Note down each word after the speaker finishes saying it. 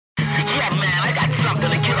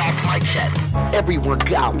sensation. Everyone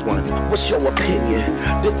got one. What's your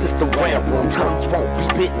opinion? This is the rant room. Tongues won't be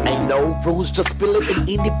bitten. Ain't no rules, just spill it, and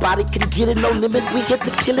anybody can get it. No limit, we here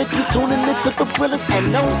to kill it. You tuning into the thrillers,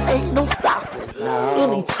 and no, ain't no stopping.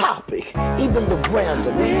 Any topic, even the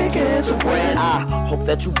random. I hope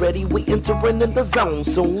that you ready. We entering in the zone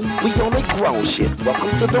soon. We on a grown shit. Welcome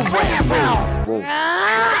to the rant room.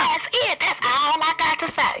 That's it. That's all I got to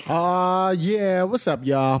say. Yeah, what's up,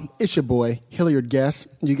 y'all? It's your boy, Hilliard Guest.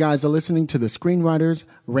 You guys are listening to the Screenwriters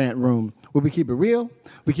Rant Room, where we keep it real,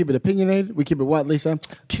 we keep it opinionated, we keep it what, Lisa?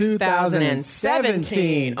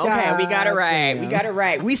 2017. Okay, we got it right. We got it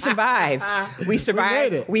right. We survived. We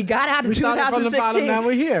survived. We made it. We got out of We started 2016. from the bottom, now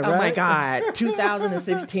we're here, Oh my right? God.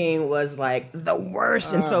 2016 was like the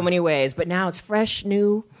worst in so many ways, but now it's fresh,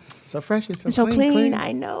 new, So fresh, it's and so clean.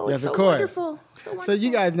 I know. Yes, It's so of course. wonderful. So wonderful. So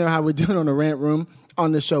you guys know how we do it on the Rant Room.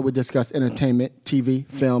 On this show, we discuss entertainment, TV,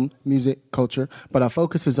 film, music, culture, but our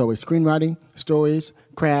focus is always screenwriting, stories,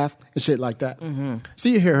 craft, and shit like that. So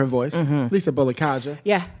you hear her voice, Lisa Bolikaja,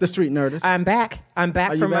 Yeah. the street nerdist. I'm back. I'm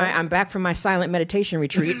back Are you from back? I'm back from my silent meditation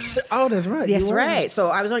retreat. Oh, that's right. Yes, You were. right. So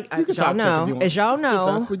I was like, You can as y'all talk, Chuck, if you know, want. as y'all It's just know,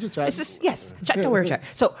 us. We just chatting. it's just yes, Chuck, don't worry, Chuck.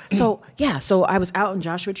 So yeah, so I was out in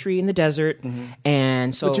Joshua Tree in the desert,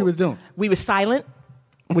 and so What you was doing? We was silent,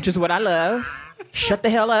 which is what I love. Shut the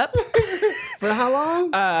hell up. For how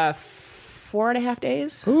long? 4.5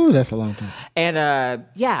 days. Ooh, that's a long time. And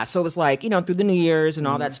yeah, so it was like, through the New Year's and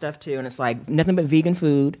all that stuff too. And it's like nothing but vegan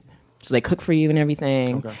food. So they cook for you and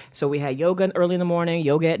everything. Okay. So we had yoga early in the morning,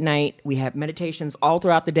 yoga at night. We had meditations all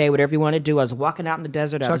throughout the day, whatever you want to do. I was walking out in the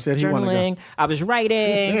desert. I Chuck was said he wanna go. journaling. I was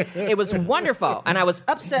writing. It was wonderful. And I was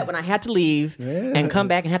upset when I had to leave and come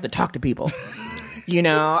back and have to talk to people.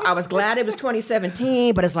 I was glad it was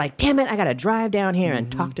 2017, but it's like, damn it, I got to drive down here and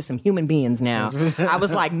talk to some human beings now. I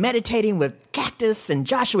was like meditating with cactus and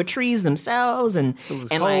Joshua trees themselves, and cold.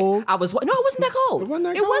 like I was. No, it wasn't that cold. It wasn't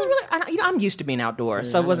that It was cold? really. I'm used to being outdoors,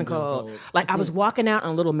 so it wasn't cold. Like I was walking out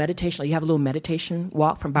on a little meditation. Like you have a little meditation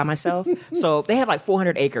walk from by myself. So they have like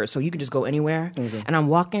 400 acres, so you can just go anywhere. And I'm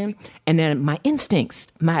walking, and then my instincts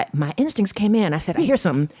came in. I said, I hear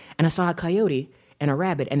something, and I saw a coyote and a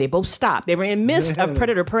rabbit, and they both stopped. They were in midst of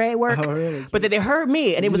predator-prey work, Oh, really? but then they heard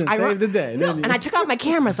me, and it was didn't save the day, No, didn't you? and I took out my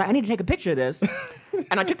camera, so I need to take a picture of this.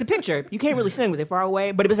 And I took the picture. You can't really see them because they're far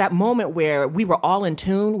away, but it was that moment where we were all in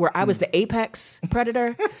tune, where I was the apex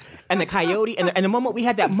predator, and the coyote, and the moment we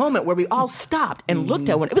had that moment where we all stopped and looked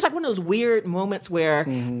at one. It was like one of those weird moments where,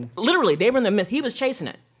 literally, they were in the midst. He was chasing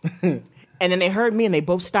it, and then they heard me, and they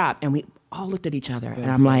both stopped, and we all looked at each other,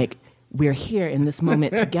 and I'm like, we're here in this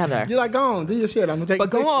moment together. You're like, go on, do your shit. I'm going to take But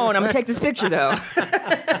a picture. go on, I'm gonna take this picture though.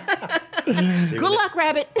 Good luck,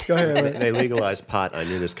 rabbit. Go ahead. They legalized pot. I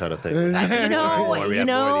knew this kind of thing would happen. We have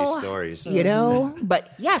more of these stories. But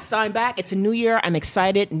yes, I'm back. It's a new year. I'm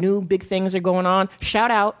excited. New big things are going on.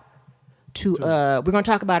 Shout out to we're gonna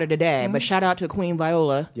talk about it today, but shout out to Queen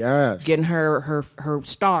Viola. Yes. Getting her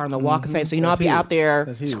star on the Walk of Fame. So I'll be huge. out there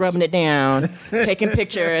That's huge. scrubbing it down, taking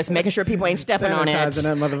pictures, making sure people ain't stepping on it. Sanitizing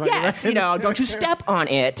that motherfucker. Yes, don't you step on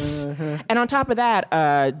it. And on top of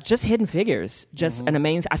that, just Hidden Figures. Just an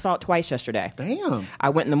amazing. I saw it twice yesterday. Damn.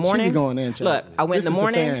 I went in the morning. She be going in, Chuck. Look, I went This in the is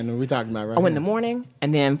morning. fan we talking about right I went in here. the morning,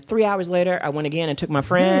 and then 3 hours later, I went again and took my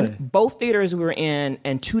friend. Really? Both theaters we were in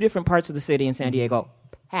two different parts of the city in San Diego,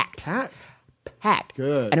 packed.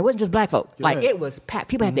 Good. And it wasn't just black folk. Good. Like, it was packed.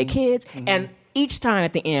 People had their kids, and each time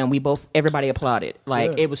at the end, everybody applauded.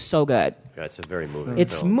 Like, Good. it was so good. Yeah, it's a very moving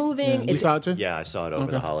It's film. moving. You It's, saw it too? Yeah, I saw it over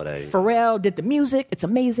the holiday. Pharrell did the music. It's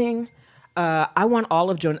amazing. I want all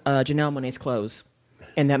of Janelle Monáe's clothes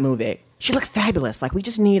in that movie. She looked fabulous. Like, we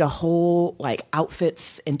just need a whole, like,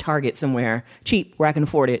 outfits in Target somewhere, cheap, where I can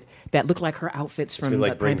afford it, that look like her outfits It's from gonna the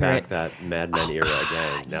like bring time back period. that Mad Men era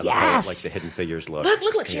again. Now yes! like the Hidden Figures look.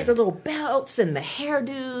 Look. She had the little belts and the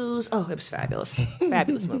hairdos. Oh, it was fabulous.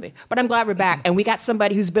 Fabulous movie. But I'm glad we're back. And we got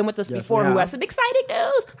somebody who's been with us Yes, before we who have. has some exciting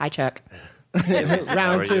news. Hi, Chuck. Round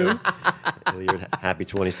How are two. you? Hilliard, happy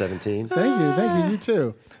 2017. Thank you. You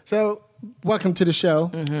too. So, welcome to the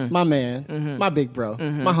show, my man, my big bro,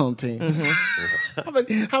 my home team.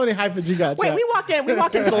 How many hyphens you got? Wait, Chuck? we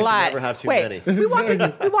walked into the lot. never have too Wait, many. we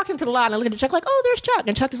walked into the lot and I looked at Chuck like, oh, there's Chuck.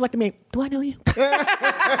 And Chuck just looked at me, do I know you?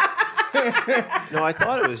 No, I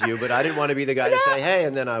thought it was you, but I didn't want to be the guy to say, hey,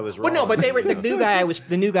 and then I was wrong. Well, no, but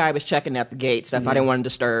the new guy was checking at the gate stuff. I didn't want to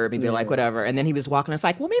disturb. He'd be like, whatever. And then he was walking. I was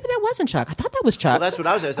like, well, maybe that wasn't Chuck. I thought that was Chuck. Well, that's what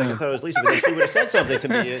I was like, I thought it was Lisa, but then she would have said something to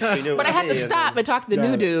me. She knew it But I was had to me, stop and talk to the Got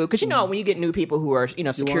new it. dude because when you get new people who are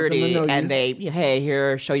security know you. and they hey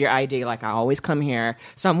here show your ID, like I always come here.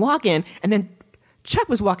 So I'm walking and then Chuck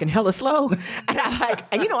was walking hella slow and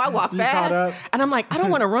I walk You caught up? fast and I'm like I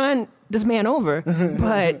don't want to run this man over,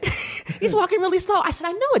 but He's walking really slow. I said,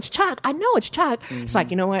 I know it's Chuck. It's like,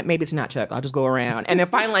 you know what? Maybe it's not Chuck. I'll just go around. And then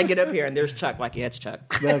finally I get up here and there's Chuck. Like, yeah, it's Chuck.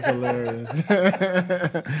 That's hilarious.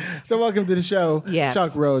 So welcome to the show. Yes.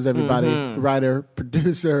 Chuck Rose, everybody. Writer,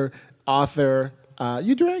 producer, author.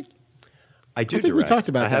 You direct? I do. I think we talked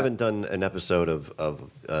about I that. haven't done an episode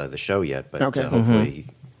of the show yet, but Okay. hopefully,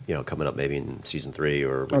 coming up maybe in season 3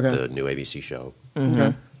 or with Okay. the new ABC show.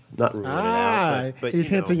 Okay. Not ruling it out, but he's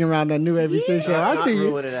hinting around that new ABC show. I not see you.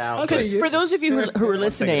 ruling it out. I see Because you. for those of you who are One thing at a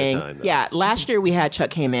listening, time, though. yeah, last year we had Chuck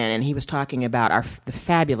came in and he was talking about the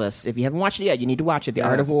fabulous. If you haven't watched it yet, you need to watch it. The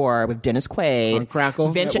Art of Yes. War with Dennis Quaid On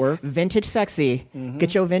Crackle Network. Vintage Sexy.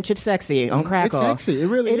 Get your Vintage Sexy on Crackle. sexy. It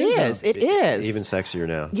really is, It is. Even sexier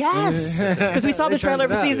now. Yes, because we saw the trailer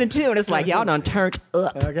for season 2, and it's like y'all done turned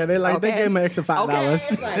up. Okay, they gave him an extra $5. Okay,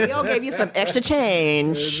 it's like, y'all gave you some extra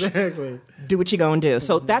change. Exactly. Do what you gonna do.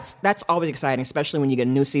 So that's always exciting, especially when you get a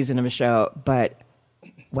new season of a show. But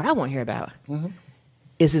what I want to hear about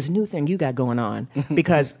is this new thing you got going on.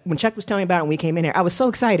 Because when Chuck was telling me about it when we came in here, I was so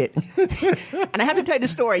excited. And I have to tell you the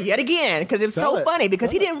story yet again because it's Tell so it. funny because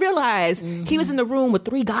he didn't realize he was in the room with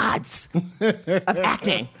 3 gods of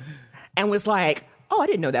acting and was like, oh, I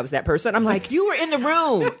didn't know that was that person. I'm like, you were in the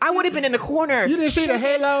room. I would have been in the corner. You didn't see the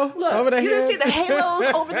halo over the You head? didn't see the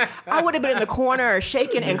halos over there. I would have been in the corner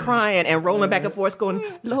shaking and crying and rolling back and forth going,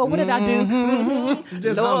 Lord, what did I do?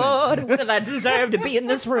 Just Lord, what did I deserve to be in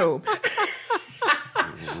this room?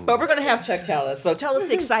 But we're going to have Chuck tell us. So tell us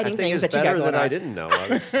the I exciting think things it's that you got better going than on. I didn't know.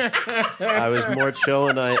 I was more chill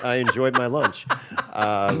and I enjoyed my lunch.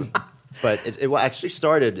 But it actually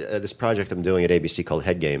started, this project I'm doing at ABC called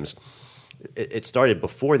Head Games. It started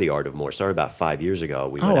before The Art of More. It started about 5 years ago.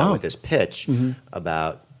 We went out with this pitch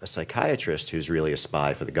about a psychiatrist who's really a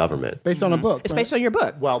spy for the government. Based on a book. It's right? based on your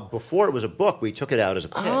book. Well, before it was a book, we took it out as a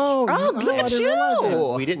pitch. Oh, look I at didn't realize that.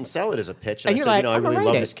 you. We didn't sell it as a pitch. And I you're said, like, I I'm gonna really write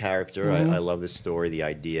love it. this character. I love this story. The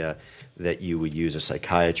idea that you would use a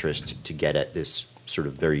psychiatrist to get at this sort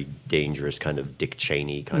of very dangerous kind of Dick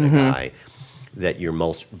Cheney kind of guy, that your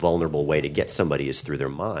most vulnerable way to get somebody is through their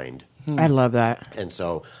mind. I love that. And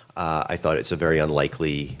so I thought it's a very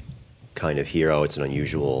unlikely kind of hero. It's an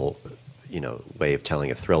unusual, way of telling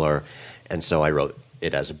a thriller. And so I wrote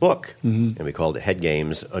it as a book, and we called it Head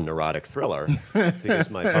Games, a neurotic thriller, because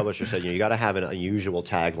my publisher said, you got to have an unusual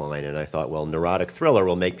tagline. And I thought, well, neurotic thriller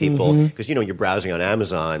will make people, because, you're browsing on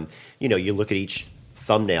Amazon, you look at each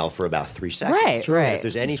thumbnail for about 3 seconds. Right, right. And if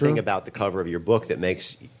there's anything about the cover of your book that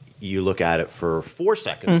makes you look at it for 4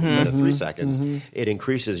 seconds instead of 3 seconds, it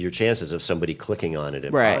increases your chances of somebody clicking on it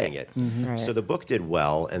and Right. buying it. Right. So the book did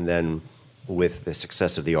well, and then with the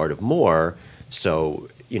success of The Art of More, so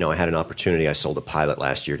I had an opportunity. I sold a pilot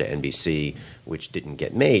last year to NBC, which didn't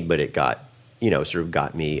get made, but it got sort of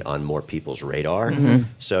got me on more people's radar.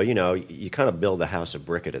 So you kind of build a house a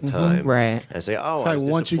brick at a time, Right. And say, oh, It's like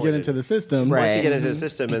once you get into the system. Right. once you get into the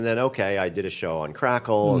system, and then, okay, I did a show on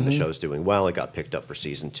Crackle, and the show's doing well. It got picked up for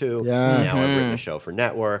season 2. Yes. Now I've written a show for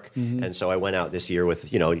network. And so I went out this year with,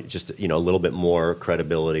 just, a little bit more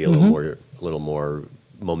credibility, a little more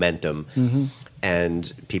momentum.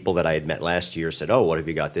 And people that I had met last year said, oh, what have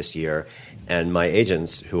you got this year? And my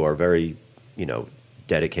agents, who are very,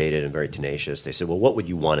 dedicated and very tenacious, they said, well, what would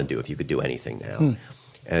you want to do if you could do anything now?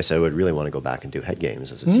 And I said, I would really want to go back and do Head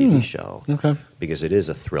Games as a TV show. Okay. Because it is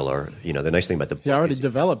a thriller. The nice thing about the book You already is,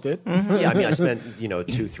 developed it. yeah, I mean, I spent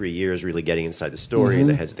 2-3 years really getting inside the story,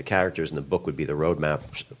 the heads of the characters, and the book would be the roadmap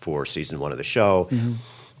for season 1 of the show.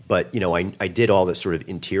 But I did all this sort of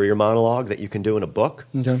interior monologue that you can do in a book,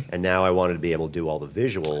 Okay. and now I wanted to be able to do all the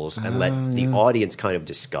visuals and let the audience kind of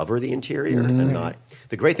discover the interior and not.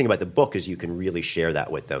 The great thing about the book is you can really share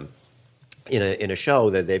that with them. In a show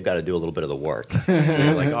that they've got to do a little bit of the work.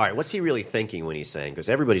 Like, all right, what's he really thinking when he's saying? Because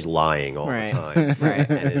everybody's lying all Right. the time. Right.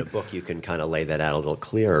 And in a book, you can kind of lay that out a little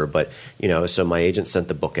clearer. But, so my agent sent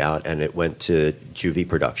the book out, and it went to Juvie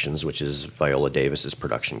Productions, which is Viola Davis's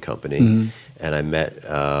production company. And I met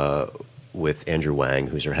with Andrew Wang,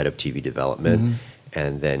 who's her head of TV development.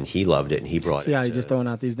 And then he loved it, and he brought See it how you to- just throwing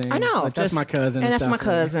out these names? I know. Like, that's my cousin. And that's my stuff.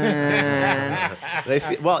 cousin.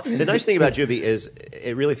 Well, the nice thing about Juvie is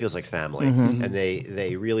it really feels like family, and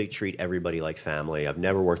they really treat everybody like family. I've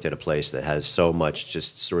never worked at a place that has so much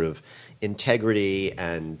just sort of integrity,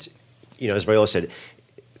 and as Viola said,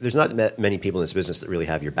 there's not many people in this business that really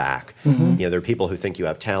have your back. There are people who think you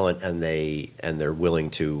have talent, and they're willing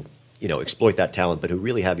to exploit that talent, but who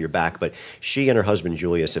really have your back. But she and her husband,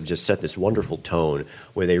 Julius, have just set this wonderful tone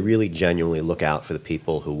where they really genuinely look out for the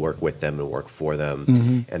people who work with them and work for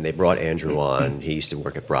them. And they brought Andrew on. He used to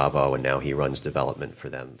work at Bravo, and now he runs development for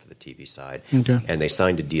them for the TV side. Okay. And they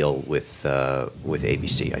signed a deal with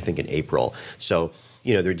ABC, I think in April. So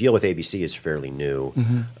their deal with ABC is fairly new.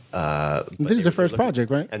 This is their first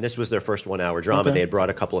project, right? And this was their first 1 hour drama. Okay. They had brought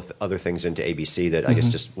a couple of other things into ABC that I guess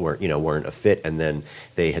just weren't a fit. And then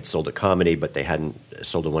they had sold a comedy, but they hadn't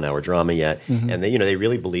sold a 1 hour drama yet. And they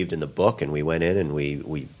really believed in the book, and we went in and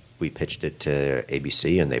we pitched it to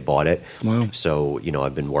ABC, and they bought it. Wow. So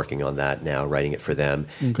I've been working on that now, writing it for them.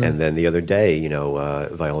 Okay. And then the other day,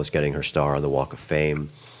 Viola's getting her star on the Walk of Fame.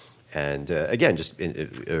 And again, just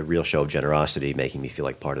a real show of generosity, making me feel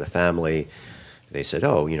like part of the family. They said,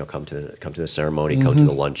 "Oh, come to the ceremony, come to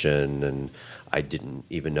the luncheon," and I didn't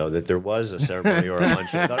even know that there was a ceremony or a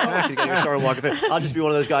luncheon. I thought, "Oh, she's getting her star on Walk of Fame. I'll just be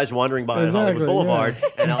one of those guys wandering by Hollywood Boulevard,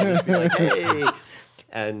 and I'll just be like, hey."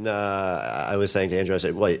 And I was saying to Andrew, I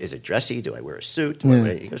said, "Well, is it dressy? Do I wear a suit?"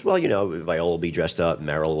 He goes, "Well, Viola will be dressed up,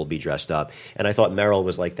 Meryl will be dressed up." And I thought Meryl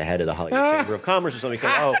was like the head of the Hollywood Chamber of Commerce or something. He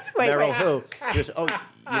said, "Oh, Meryl who?" He goes, "Oh,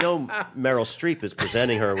 Meryl Streep is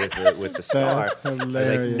presenting her with the star." I was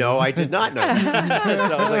like, "No, I did not know." So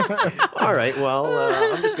I was like, "All right, well,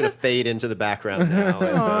 I'm just going to fade into the background now."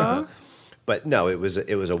 And, but no, it was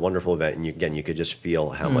a wonderful event, and you could just feel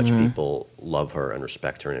how much people love her and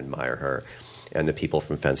respect her and admire her. And the people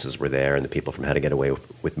from Fences were there, and the people from How to Get Away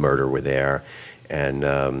with Murder were there. And,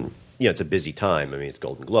 it's a busy time. I mean, it's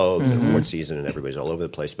Golden Globes and award season, and everybody's all over the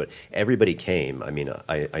place. But everybody came. I mean,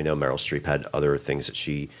 I know Meryl Streep had other things that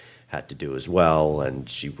she had to do as well, and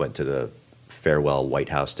she went to the farewell White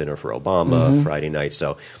House dinner for Obama Friday night.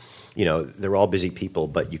 So, they're all busy people,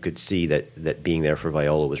 but you could see that being there for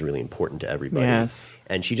Viola was really important to everybody. Yes.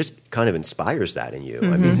 And she just kind of inspires that in you.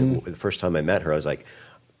 I mean, the first time I met her, I was like,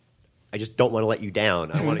 I just don't want to let you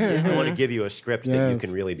down. I want to give you a script that you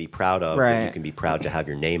can really be proud of, that you can be proud to have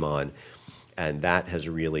your name on. And that has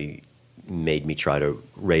really made me try to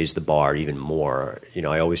raise the bar even more.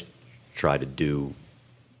 I always try to do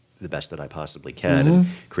the best that I possibly can and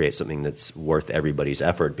create something that's worth everybody's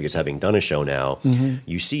effort, because having done a show now,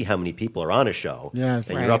 you see how many people are on a show. Yes.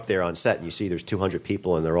 And you're up there on set and you see there's 200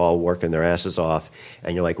 people and they're all working their asses off.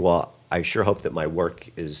 And you're like, well, I sure hope that my work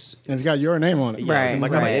is... It's got your name on it. Yeah, it's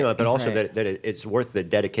got my name on it, but also that it's worth the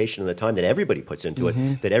dedication and the time that everybody puts into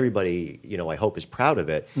it, that everybody, I hope is proud of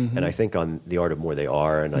it. And I think on The Art of More they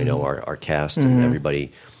are, and I know our cast and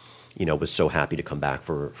everybody, was so happy to come back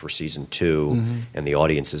for season 2, and the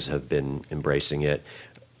audiences have been embracing it.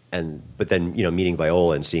 But then, meeting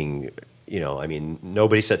Viola and seeing,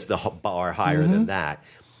 nobody sets the bar higher than that,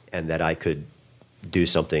 and that I could do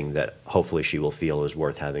something that hopefully she will feel is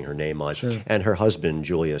worth having her name on. Sure. And her husband,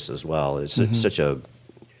 Julius, as well, is such a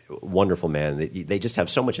wonderful man. They just have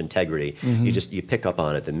so much integrity. You pick up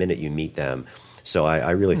on it the minute you meet them. So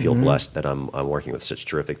I really feel blessed that I'm working with such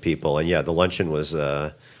terrific people. And yeah, the luncheon was...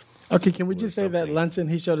 Okay, can we just say that luncheon?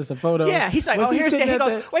 He showed us a photo. Yeah, he's like, here's Dan. He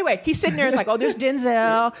goes, wait. He's sitting there. It's like, there's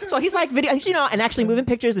Denzel. So he's like, and actually moving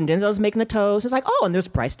pictures, and Denzel's making the toast. It's like, and there's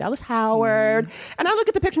Bryce Dallas Howard. And I look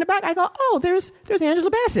at the picture in the back. I go, there's Angela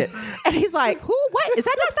Bassett. And he's like, who? What? Is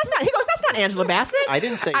that not? That's not. He goes, that's not Angela Bassett. I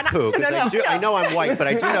didn't say who, because I know I'm white, but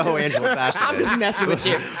I do know who Angela Bassett is. I'm just messing with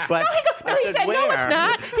you. But he said, where? no, it's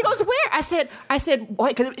not. He goes, where? I said,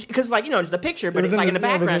 what? Because it's the picture, but it's like in the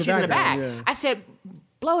background. She's in the back. Yeah. I said,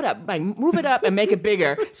 blow it up, like move it up and make it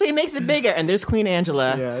bigger. So he makes it bigger, and there's Queen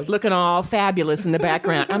Angela looking all fabulous in the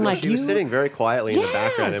background. I'm like, she was sitting very quietly in the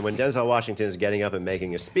background, and when Denzel Washington is getting up and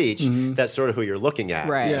making a speech, that's sort of who you're looking at.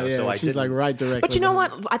 Right. So she's like right directly. But you know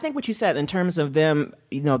what? I think what you said in terms of them,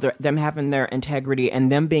 them having their integrity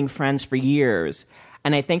and them being friends for years.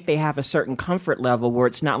 And I think they have a certain comfort level where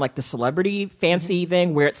it's not like the celebrity fancy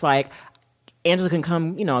thing where it's like, Angela can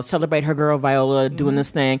come, celebrate her girl Viola doing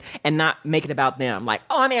this thing and not make it about them. Like,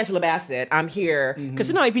 I'm Angela Bassett. I'm here.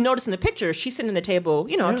 Because, if you notice in the picture, she's sitting at the table,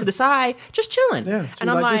 to the side, just chilling. Yeah,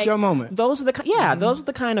 and I'm like, it's your moment. Those are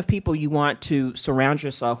the kind of people you want to surround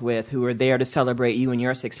yourself with, who are there to celebrate you and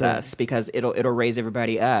your success, because it'll raise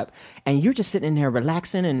everybody up. And you're just sitting in there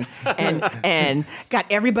relaxing and got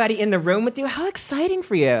everybody in the room with you. How exciting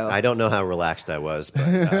for you. I don't know how relaxed I was, but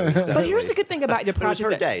But here's the good thing about your project. It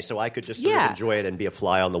was her day, so I could just sort of enjoy it and be a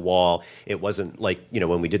fly on the wall. It wasn't like,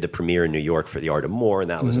 when we did the premiere in New York for The Art of More, and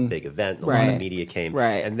that was a big event, a lot of media came.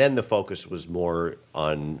 Right. And then the focus was more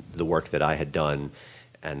on the work that I had done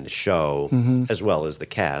and the show, as well as the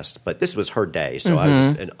cast. But this was her day, so I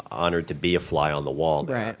was just honored to be a fly on the wall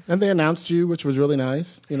there. Right. And they announced you, which was really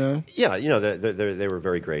nice, Yeah, they were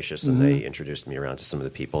very gracious, and they introduced me around to some of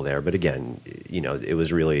the people there. But again, it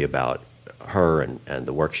was really about her and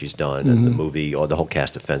the work she's done, and the movie, or the whole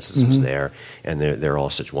cast of Fences was there, and they're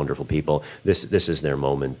all such wonderful people. This is their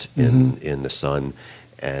moment in the sun,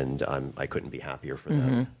 and I couldn't be happier for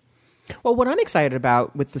them. Well, what I'm excited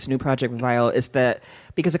about with this new project with Viola is that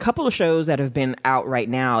because a couple of shows that have been out right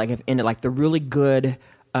now, like have ended, like the really good,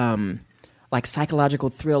 like psychological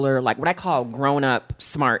thriller, like what I call grown-up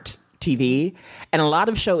smart TV, and a lot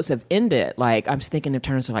of shows have ended. Like I'm thinking in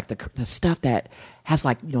terms of like the stuff that has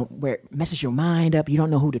like, you know, where it messes your mind up, you don't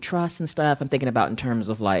know who to trust and stuff. I'm thinking about in terms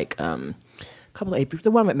of like a couple of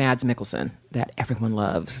the one with Mads Mikkelsen that everyone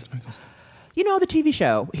loves. You know, the TV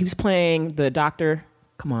show. He was playing the doctor.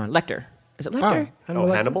 Come on, Lecter. Is it Lecter?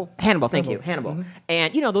 Hannibal? Hannibal, thank you, Hannibal. Mm-hmm.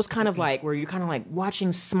 And, you know, those kind of like, where you're kind of like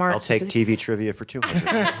watching smart... I'll take TV trivia for 200.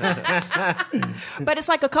 But it's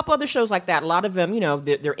like a couple other shows like that. A lot of them, you know,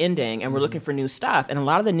 they're ending, and we're looking for new stuff. And a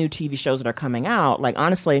lot of the new TV shows that are coming out, like,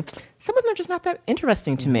 honestly, some of them are just not that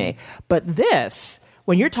interesting to me. But this,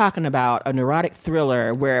 when you're talking about a neurotic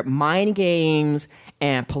thriller where mind games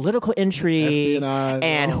and political intrigue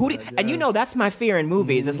and and you know that's my fear in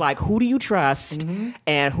movies. It's like, who do you trust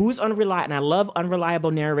and who's unreliable? And I love unreliable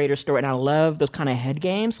narrator story, and I love those kind of head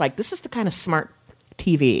games. Like, this is the kind of smart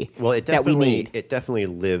TV that we need. It definitely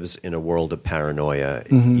lives in a world of paranoia.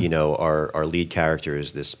 You know, our lead character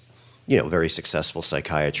is this, you know, very successful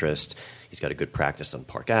psychiatrist. He's got a good practice on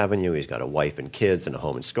Park Avenue. He's got a wife and kids and a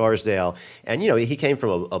home in Scarsdale. And, you know, he came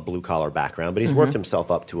from a blue-collar background, but he's worked himself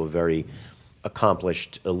up to a very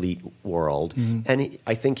accomplished elite world. And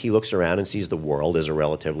I think he looks around and sees the world as a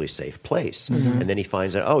relatively safe place. And then he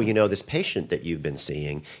finds out, oh, you know, this patient that you've been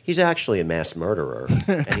seeing, he's actually a mass murderer.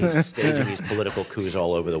 And he's staging these political coups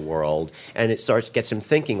all over the world. And it gets him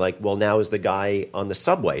thinking, like, well, now is the guy on the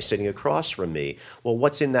subway sitting across from me. Well,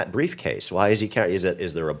 what's in that briefcase? Why is he carrying?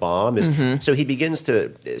 Is there a bomb? So he begins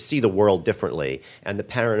to see the world differently. And the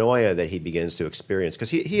paranoia that he begins to experience,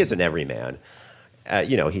 because he is an everyman.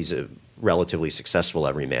 You know, he's a relatively successful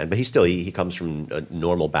everyman, but he comes from a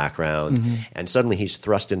normal background, and suddenly he's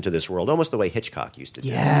thrust into this world almost the way Hitchcock used to do.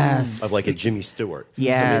 Yes. Of like a Jimmy Stewart.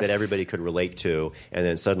 Yes. Something that everybody could relate to, and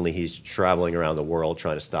then suddenly he's traveling around the world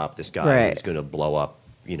trying to stop this guy who's going to blow up,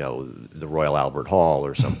 you know, the Royal Albert Hall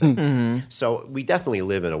or something. So we definitely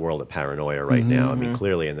live in a world of paranoia right now. I mean,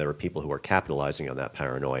 clearly, and there are people who are capitalizing on that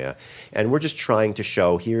paranoia. And we're just trying to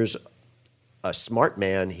show, here's a smart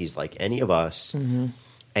man, he's like any of us,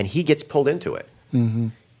 and he gets pulled into it.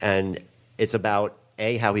 And it's about,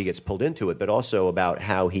 A, how he gets pulled into it, but also about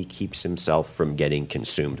how he keeps himself from getting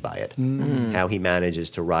consumed by it. How he manages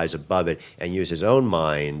to rise above it and use his own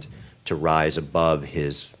mind to rise above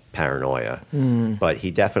his paranoia. But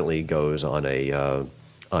he definitely goes on a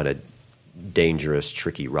dangerous,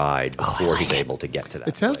 tricky ride before he's able to get to that.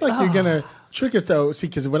 It sounds like you're going to trick us, though. See,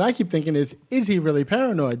 because what I keep thinking is he really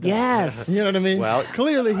paranoid, though? Yes. You know what I mean? Well,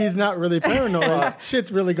 clearly he's not really paranoid.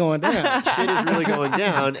 Shit's really going down. Shit is really going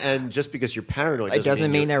down, and just because you're paranoid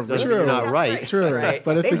doesn't mean you're not right. True. Right.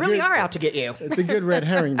 But They really are out to get you. It's a good red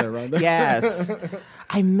herring there, right? Yes.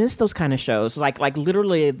 I miss those kind of shows. Like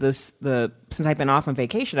literally since I've been off on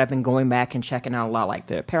vacation, I've been going back and checking out a lot, like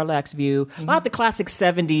the Parallax View, a lot of the classic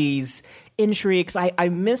 70s intrigues. I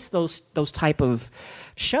miss those type of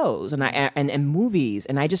shows and movies,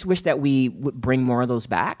 and I just wish that we would bring more of those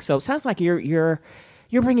back. So it sounds like you're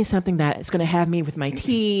bringing something that is going to have me with my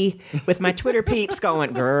tea, with my Twitter peeps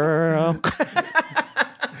going, girl.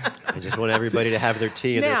 I just want everybody to have their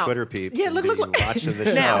tea and their Twitter peeps. Yeah, look. Watching the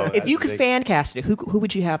show. Now, if you could fan cast it, who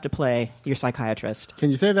would you have to play your psychiatrist? Can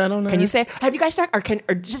you say that on there? Can you say? Have you guys started?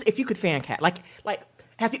 Or just if you could fan cast, like.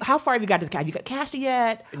 How far have you got to the cast? Have you got cast it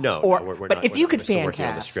yet? No, we're not. If you could fan working cast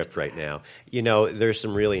on the script right now. You know, there's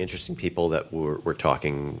some really interesting people that we're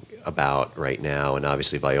talking about right now, and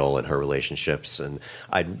obviously Viola and her relationships. And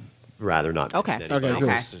I'd rather not. mention anybody Okay, cool.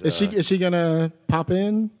 else. Is she gonna pop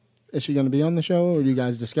in? Is she going to be on the show? Or are you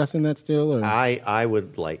guys discussing that still? Or? I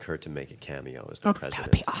would like her to make a cameo as the president. That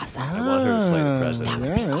would be awesome. I want her to play the president. That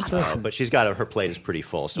would be awesome. But she's got her plate is pretty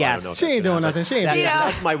full, so Yes. I don't know. If She ain't doing nothing. She ain't doing nothing.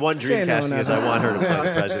 That's my one dream casting is I want her to play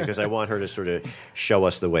the president because I want her to sort of show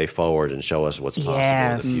us the way forward and show us what's possible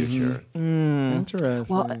in the future.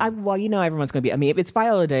 Interesting. Well, you know, everyone's going to be. I mean, if it's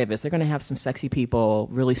Viola Davis, they're going to have some sexy people,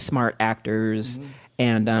 really smart actors,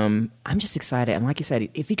 and I'm just excited. And like you said,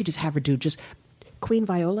 if you could just have her do just Queen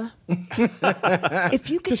Viola,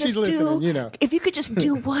 if you could just if you could just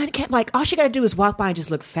do one, like all she got to do is walk by and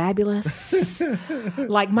just look fabulous.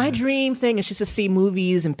 Like my dream thing is just to see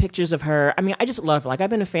movies and pictures of her. I mean, I just love her. Like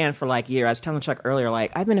I've been a fan for like years. I was telling Chuck earlier,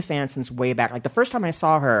 like I've been a fan since way back. Like the first time I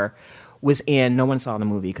saw her was in, no one saw the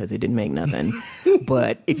movie because it didn't make nothing.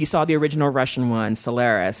 But if you saw the original Russian one,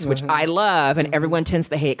 Solaris, which I love, and everyone tends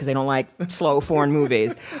to hate because they don't like slow foreign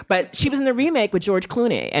movies. But she was in the remake with George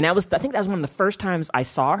Clooney. And I think that was one of the first times I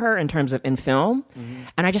saw her in terms of in film.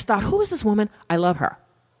 And I just thought, who is this woman? I love her.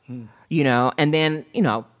 You know, and then, you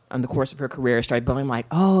know, on the course of her career, started building like,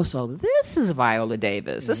 oh, so this is Viola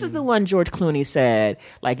Davis. This is the one George Clooney said,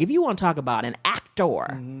 like, if you want to talk about an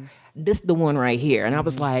actor, this is the one right here. And I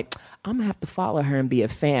was like, I'm going to have to follow her and be a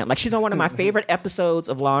fan. Like, she's on one of my favorite episodes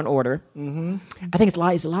of Law & Order. I think it's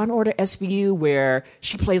Law & Order SVU, where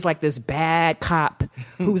she plays like this bad cop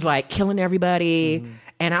who's like killing everybody.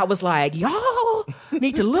 And I was like, y'all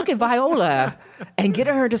need to look at Viola and get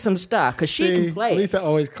her into some stuff because she can play. Lisa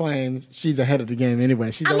always claims she's ahead of the game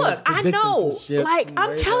anyway. She's always Look, I predicting know. some shit Like,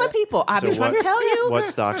 I'm way telling back. people. I've been trying to tell you. What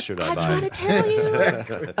stocks should I I'm buy? trying to tell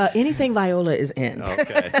you. Anything Viola is in.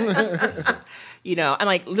 Okay. You know, and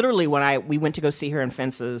like literally when we went to go see her in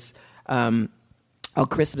Fences on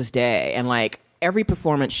Christmas Day, and like every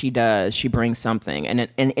performance she does, she brings something. And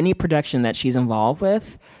in any production that she's involved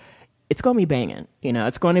with, it's going to be banging. You know,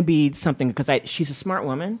 it's going to be something because she's a smart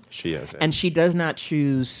woman. She is. And she does not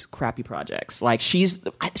choose crappy projects. Like she's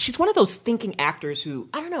one of those thinking actors who,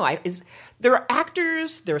 I don't know, there are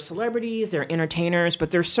actors, there are celebrities, there are entertainers,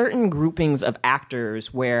 but there are certain groupings of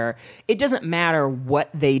actors where it doesn't matter what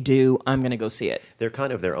they do, I'm going to go see it. They're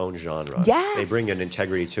kind of their own genre. Yes. They bring an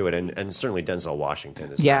integrity to it, and certainly Denzel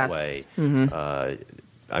Washington is Yes. that way.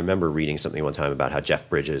 I remember reading something one time about how Jeff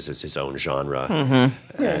Bridges is his own genre,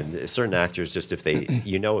 and certain actors, just if they're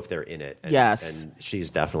in it. And, Yes. and she's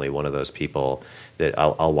definitely one of those people that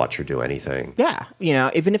I'll watch her do anything. Yeah. You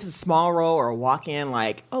know, even if it's a small role or a walk-in,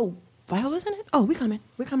 like, oh, Viola's in it? Oh, we coming.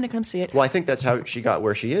 We're coming to come see it. Well, I think that's how she got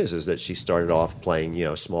where she is that she started off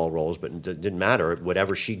playing, small roles, but it didn't matter.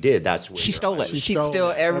 Whatever she did, that's what She stole it. She She'd stole steal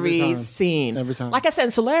it every every time. scene. Every time. Like I said,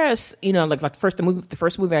 in Solaris, like the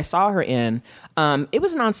first movie I saw her in, it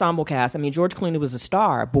was an ensemble cast. I mean, George Clooney was a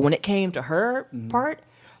star, but when it came to her part,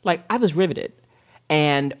 like I was riveted.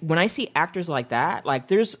 And when I see actors like that, like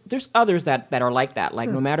there's others that are like that. Like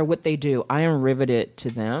no matter what they do, I am riveted to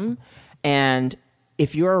them. And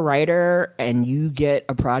if you're a writer and you get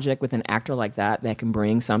a project with an actor like that can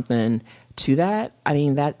bring something to that, I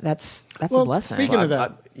mean that's a blessing. Speaking of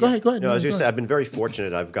that, go ahead. No, I was going to say I've been very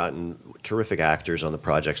fortunate. I've gotten terrific actors on the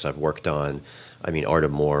projects I've worked on. I mean, Art of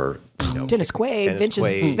Moore, Dennis Quaid,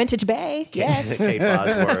 Vintage Bay, yes. Kate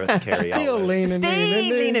Bosworth, Carrie Still Ellis. leaning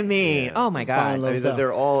Steve leaning me. Yeah. Oh my God. Fine, I mean,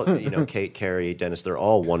 they're all, Kate, Carrie, Dennis, they're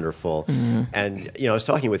all wonderful. And, I was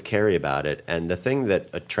talking with Carrie about it, and the thing that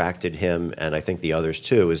attracted him, and I think the others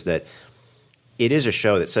too, is that it is a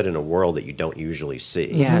show that's set in a world that you don't usually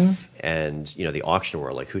see. Yes. And, the auction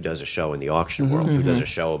world, like who does a show in the auction world? Who does a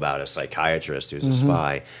show about a psychiatrist who's a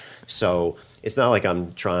spy? So it's not like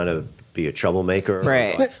I'm trying to be a troublemaker.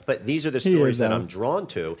 Right. But these are the He stories is, that though. I'm drawn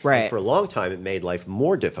to. Right. And for a long time, it made life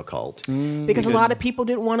more difficult. Because a lot of people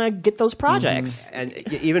didn't want to get those projects. And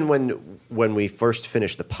even when we first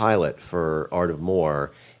finished the pilot for Art of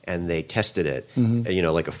Moore, and they tested it,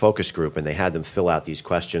 like a focus group, and they had them fill out these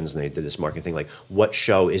questions, and they did this marketing thing, like, what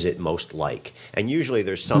show is it most like? And usually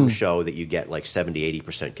there's some show that you get like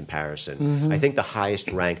 70-80% comparison. I think the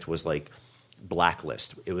highest ranked was like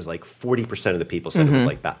Blacklist. It was like 40% of the people said it was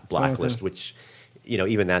like Blacklist, which,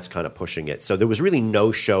 even that's kind of pushing it. So there was really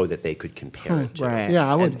no show that they could compare it to. Right. Yeah,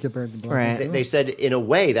 I wouldn't compare it to Black. Right. They said, in a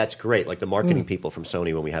way, that's great. Like the marketing people from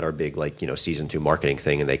Sony, when we had our big, season 2 marketing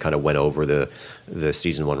thing, and they kind of went over the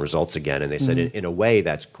season 1 results again, and they said, in a way,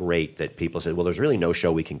 that's great that people said, well, there's really no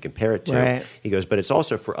show we can compare it to. Right. He goes, but it's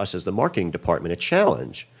also for us as the marketing department a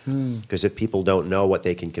challenge, because if people don't know what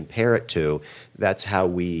they can compare it to, that's how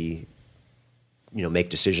we make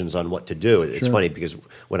decisions on what to do. It's funny because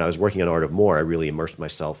when I was working on Art of Moore, I really immersed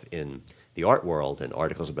myself in the art world and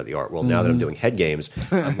articles about the art world. Now that I'm doing Head Games,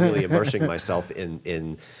 I'm really immersing myself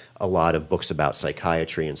in a lot of books about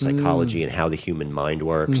psychiatry and psychology and how the human mind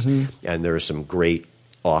works. And there are some great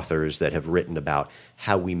authors that have written about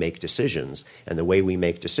how we make decisions. And the way we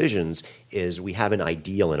make decisions is we have an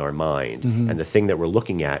ideal in our mind. And the thing that we're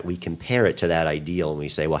looking at, we compare it to that ideal, and we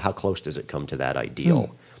say, well, how close does it come to that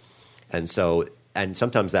ideal? And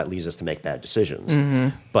sometimes that leads us to make bad decisions.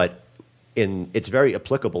 But it's very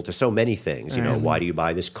applicable to so many things. Why do you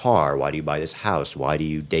buy this car? Why do you buy this house? Why do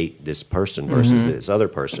you date this person versus this other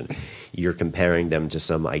person? You're comparing them to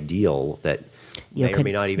some ideal that may or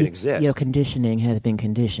may not even exist. Your conditioning has been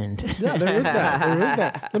conditioned. Yeah, there is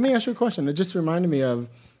that. Let me ask you a question. It just reminded me of,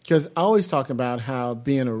 because I always talk about how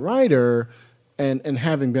being a writer and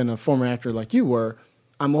having been a former actor like you were,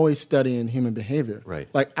 I'm always studying human behavior. Right.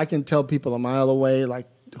 Like I can tell people a mile away, like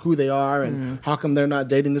who they are and how come they're not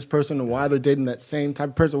dating this person and why they're dating that same type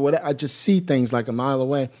of person. Whatever. I just see things like a mile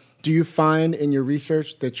away. Do you find in your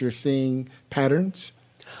research that you're seeing patterns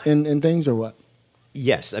in things or what?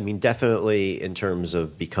 Yes. I mean, definitely in terms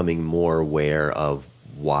of becoming more aware of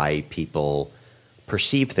why people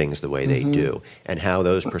perceive things the way they do, and how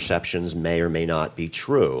those perceptions may or may not be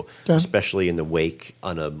true, especially in the wake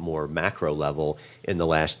on a more macro level. In the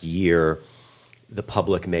last year, the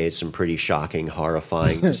public made some pretty shocking,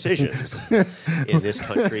 horrifying decisions in this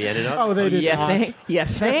country and in other Oh, they did not. You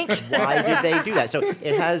think? Why did they do that? So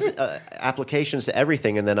it has applications to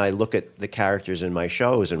everything, and then I look at the characters in my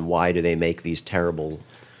shows and why do they make these terrible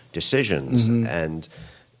decisions? And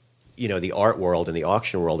the art world and the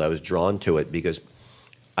auction world, I was drawn to it because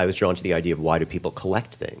I was drawn to the idea of why do people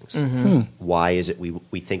collect things? Why is it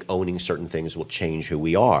we think owning certain things will change who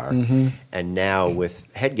we are? And now with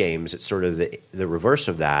head games, it's sort of the reverse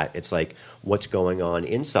of that. It's like what's going on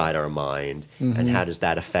inside our mind and how does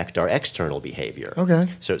that affect our external behavior? Okay.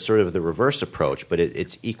 So it's sort of the reverse approach, but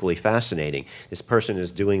it's equally fascinating. This person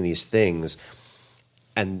is doing these things,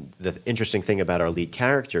 and the interesting thing about our lead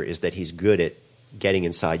character is that he's good at getting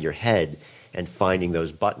inside your head and finding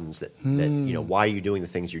those buttons that why are you doing the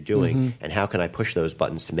things you're doing, and how can I push those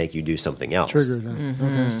buttons to make you do something else? Triggers that.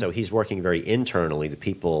 Okay. So he's working very internally. The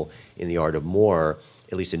people in The Art of More,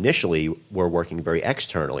 at least initially, were working very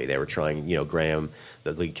externally. They were trying, Graham,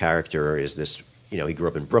 the lead character, is this, he grew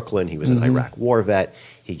up in Brooklyn. He was an Iraq war vet.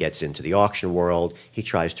 He gets into the auction world. He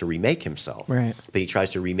tries to remake himself. Right. But he tries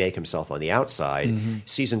to remake himself on the outside.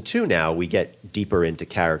 Season 2 now, we get deeper into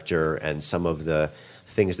character and some of the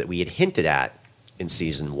things that we had hinted at in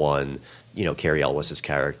season 1. Cary Elwes's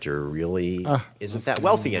character really isn't that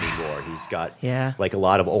wealthy anymore. He's got, like a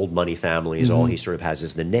lot of old money families, all he sort of has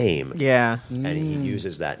is the name. Yeah. And he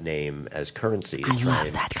uses that name as currency to try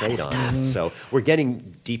and trade on it. So we're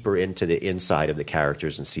getting deeper into the inside of the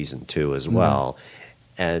characters in season 2 as well.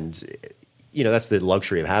 And that's the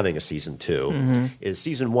luxury of having a season 2. Is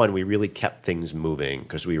season 1 we really kept things moving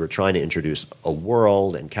because we were trying to introduce a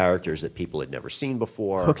world and characters that people had never seen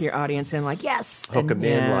before. Hook your audience in, like, yes. Hook them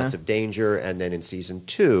in, lots of danger. And then in season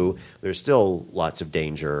 2, there's still lots of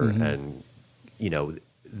danger and,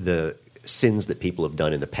 the sins that people have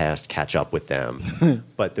done in the past catch up with them.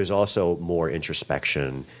 But there's also more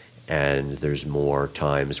introspection and there's more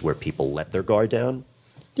times where people let their guard down.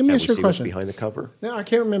 Give me and a we short see what's question. behind the cover. Now, I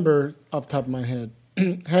can't remember off the top of my head.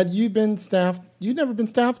 Had you been staffed? You've never been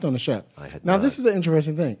staffed on a show. I had Now, not. this is an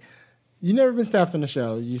interesting thing. You've never been staffed on a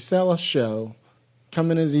show. You sell a show,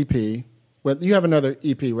 come in as EP. Well, you have another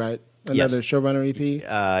EP, right? Another Yes. showrunner EP?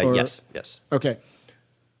 Or- Yes. Okay.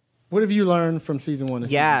 What have you learned from season 1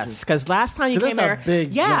 and Yes, season because last time you 'Cause came that's a here,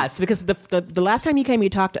 big yes, because the last time you came, you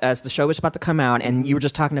talked to us. The show was about to come out, and you were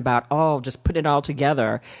just talking about just put it all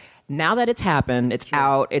together. Now that it's happened, it's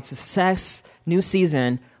out, it's a success, new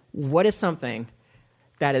season. What is something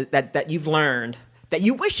that you've learned that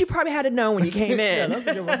you wish you probably had to know when you came in? That's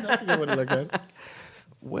a good one. That's a good one to look at.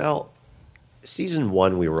 Well, season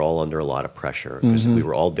 1, we were all under a lot of pressure because we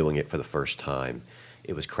were all doing it for the first time.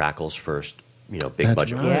 It was Crackle's first, big That's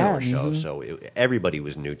budget right. horror Yes. show. So everybody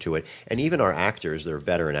was new to it. And even our actors, they're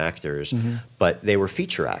veteran actors, but they were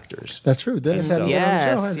feature actors. That's true. Dennis And hasn't so- been on the show,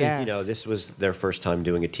 Yes, has he? yes. This was their first time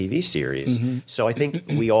doing a TV series. So I think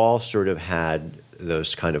we all sort of had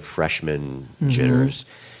those kind of freshman jitters.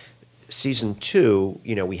 Season 2,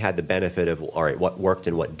 we had the benefit of, all right, what worked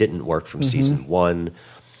and what didn't work from season 1.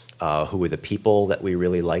 Who were the people that we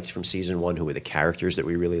really liked from season 1? Who were the characters that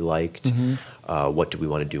we really liked? What do we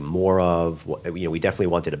want to do more of? We definitely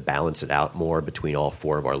wanted to balance it out more between all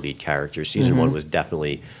 4 of our lead characters. Season 1 was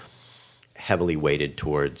definitely heavily weighted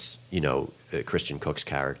towards, Christian Cook's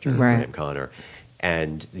character, Right. Graham Connor.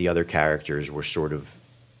 And the other characters were sort of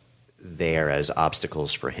there as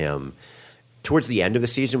obstacles for him. Towards the end of the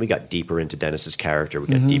season, we got deeper into Dennis's character. We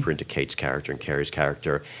got deeper into Kate's character and Carrie's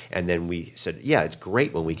character. And then we said, yeah, it's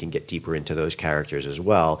great when we can get deeper into those characters as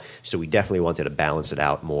well. So we definitely wanted to balance it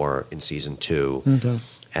out more in season 2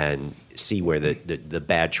 and see where the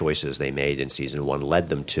bad choices they made in season 1 led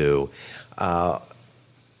them to.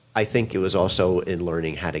 I think it was also in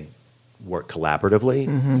learning how to work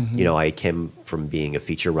collaboratively. I came from being a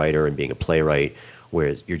feature writer and being a playwright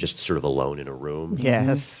where you're just sort of alone in a room.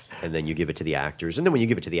 Yes. And then you give it to the actors. And then when you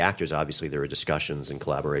give it to the actors, obviously there are discussions and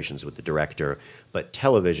collaborations with the director. But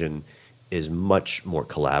television is much more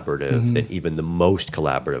collaborative than even the most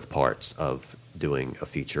collaborative parts of doing a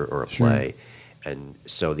feature or a play. And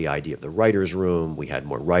so the idea of the writer's room, we had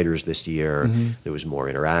more writers this year. There was more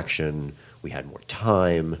interaction. We had more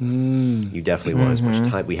time. You definitely want as much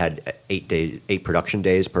time. We had 8 production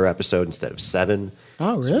days per episode instead of 7.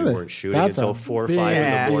 Oh, So we really? weren't shooting That's until a 4 or big 5 in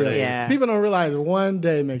the deal. morning. Yeah. People don't realize one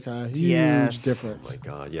day makes a huge Yes. difference. Oh my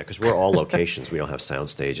God, yeah, because we're all locations. We don't have sound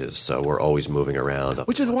stages, so we're always moving around.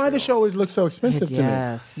 Which is why the show always looks so expensive to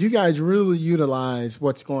Yes. me. You guys really utilize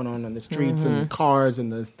what's going on the streets and the cars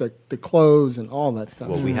and the clothes and all that stuff.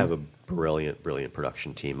 Well, we have a brilliant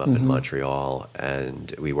production team up in Montreal,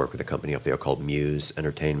 and we work with a company up there called Muse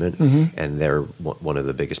Entertainment, and they're one of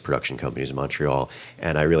the biggest production companies in Montreal.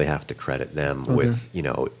 And I really have to credit them with,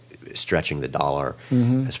 stretching the dollar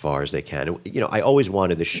as far as they can. I always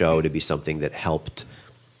wanted the show to be something that helped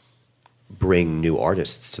bring new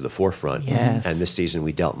artists to the forefront. Yes. And this season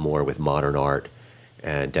we dealt more with modern art,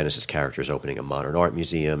 and Dennis's character is opening a modern art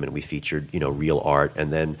museum, and we featured, real art.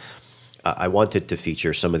 And then I wanted to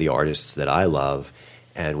feature some of the artists that I love,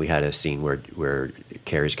 and we had a scene where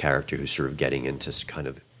Carrie's character, who's sort of getting into kind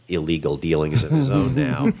of illegal dealings of his own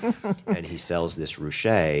now, and he sells this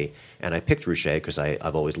ruche, and I picked ruche because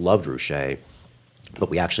I've always loved ruche, but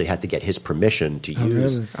we actually had to get his permission to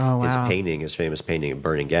use really? Oh, his wow. painting, his famous painting of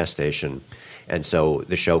Burning Gas Station, and so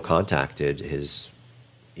the show contacted his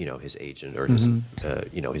agent or his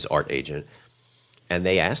his art agent, and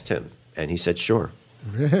they asked him, and he said sure.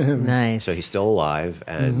 Nice. So he's still alive,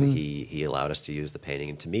 and he allowed us to use the painting.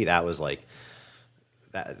 And to me, that was like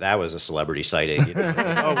that was a celebrity sighting. We've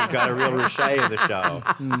got a real Ruche in the show.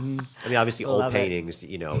 I mean, obviously, old Love it. paintings.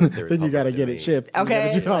 If they're Then you got to public get domain. it shipped.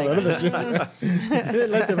 Okay. You gotta do all that other shit.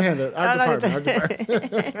 Let them handle it. Our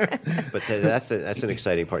department. But that's an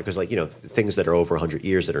exciting part because, things that are over 100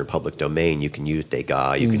 years that are in public domain, you can use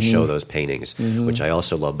Degas, you can show those paintings, which I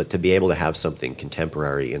also love. But to be able to have something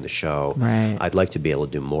contemporary in the show, Right. I'd like to be able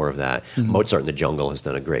to do more of that. Mozart in the Jungle has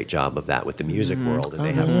done a great job of that with the music world, and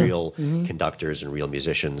they have real conductors and real musicians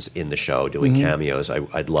in the show doing cameos.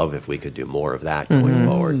 I'd love if we could do more of that going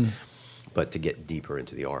forward, but to get deeper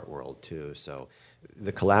into the art world too. So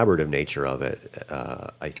the collaborative nature of it,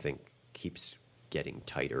 I think, keeps getting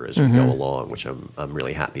tighter as we go along, which I'm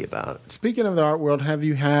really happy about. Speaking of the art world, have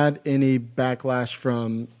you had any backlash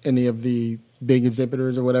from any of the big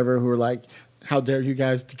exhibitors or whatever who are like, how dare you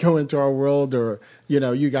guys to go into our world, or,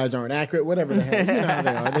 you guys aren't accurate, whatever the hell. You know how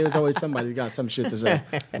they are. There's always somebody who got some shit to say.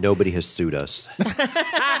 Nobody has sued us.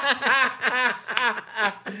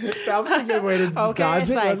 That was a good way to Okay, dodge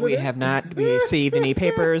it's it, like wasn't we it? have not received any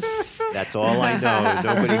papers. That's all I know.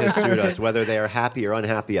 Nobody has sued us. Whether they are happy or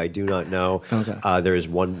unhappy, I do not know. Okay. There is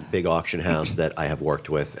one big auction house that I have worked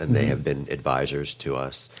with, and they have been advisors to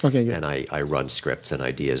us. Okay, good. And I run scripts and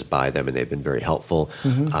ideas by them, and they've been very helpful.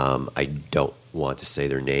 I don't want to say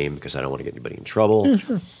their name because I don't want to get anybody in trouble. Yeah,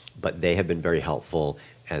 sure. But they have been very helpful,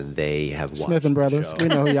 and they have watched Smith and the Brothers. show. We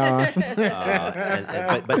know who y'all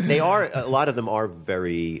are. But they are, a lot of them are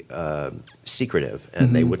very secretive,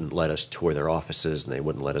 and they wouldn't let us tour their offices, and they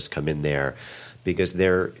wouldn't let us come in there because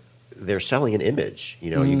they're selling an image.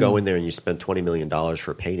 You go in there and you spend $20 million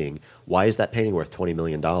for a painting. Why is that painting worth $20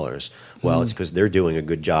 million? Well, it's because they're doing a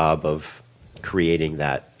good job of creating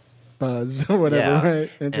that Buzz or whatever, right?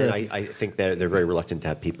 And Interesting. I think they're very reluctant to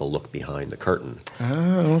have people look behind the curtain.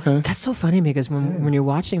 Oh, okay. That's so funny because when you're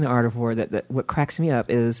watching the art of war, that what cracks me up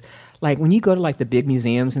is like when you go to like the big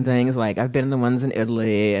museums and things. Like I've been in the ones in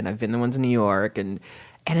Italy and I've been in the ones in New York, and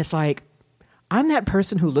it's like I'm that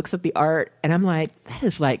person who looks at the art and I'm like, that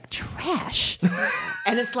is like trash.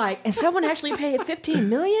 And it's like, and someone actually paid $15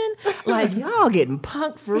 million? Like, y'all getting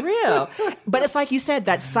punked for real. But it's like you said,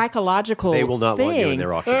 that psychological They will not thing. want you in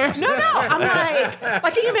their auction house. No, I'm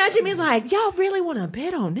like, can you imagine me like, y'all really want to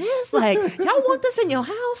bid on this? Like, y'all want this in your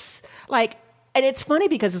house? Like, and it's funny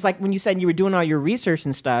because it's like when you said you were doing all your research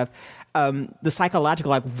and stuff, the psychological,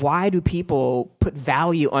 like, why do people put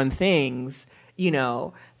value on things,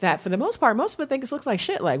 that for the most part, most of it think it looks like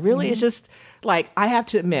shit. Like, really, it's just, like, I have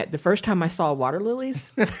to admit, the first time I saw water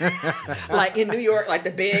lilies, like in New York, like the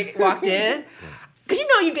big, walked in, because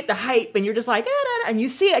you get the hype and you're just like, and you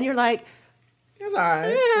see it and you're like, It's all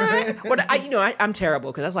right. But I'm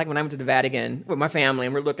terrible because that's like when I went to the Vatican with my family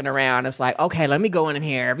and we're looking around. It's like, okay, let me go in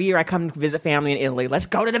here. Every year I come visit family in Italy. Let's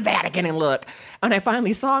go to the Vatican and look. And I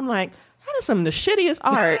finally saw. I'm like, that is some of the shittiest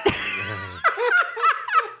art. I'm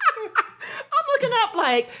looking up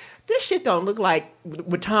like, this shit don't look like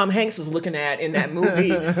what Tom Hanks was looking at in that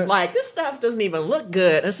movie. Like, this stuff doesn't even look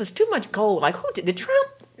good. This is too much gold. Like, who did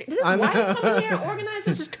Trump? Did this white come here and organize?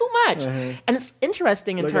 This is too much. And it's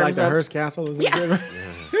interesting in Looking terms like the of Hearst Castle is Yeah. good.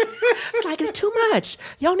 It's like, it's too much.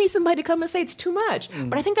 Y'all need somebody to come and say it's too much.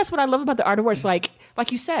 But I think that's what I love about the art of war. It's like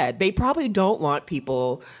you said, they probably don't want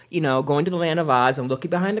people, going to the land of Oz and looking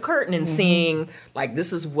behind the curtain and seeing, like,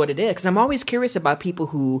 this is what it is. Because I'm always curious about people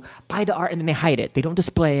who buy the art and then they hide it. They don't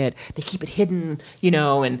display it. They keep it hidden,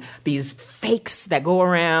 and these fakes that go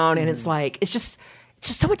around. And it's like, it's just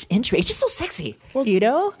so much intrigue. It's just so sexy,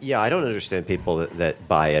 Yeah, I don't understand people that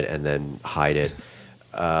buy it and then hide it.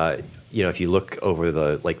 If you look over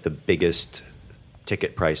the biggest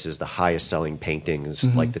ticket prices, the highest selling paintings,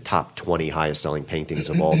 like the top 20 highest selling paintings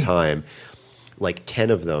of all time, like 10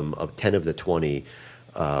 of the 20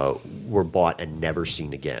 were bought and never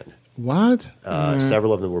seen again. What?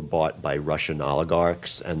 Several of them were bought by Russian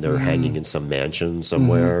oligarchs, and they're hanging in some mansion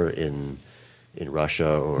somewhere in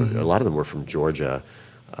Russia, or a lot of them were from Georgia,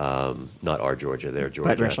 not our Georgia, their Georgia,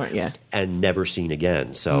 but Russia, yeah, and never seen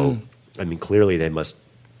again. So, I mean, clearly they must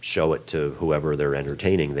show it to whoever they're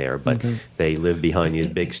entertaining there, but they live behind these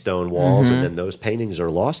big stone walls, and then those paintings are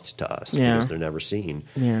lost to us because they're never seen.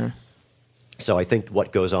 Yeah. So I think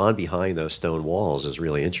what goes on behind those stone walls is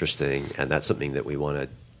really interesting, and that's something that we want to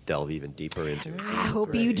delve even deeper into. I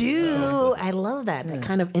hope you do. I love that. That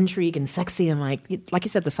kind of intrigue and sexy and like you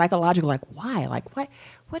said, the psychological, like why? Like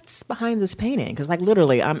what's behind this painting? Because like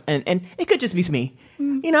literally, and it could just be me.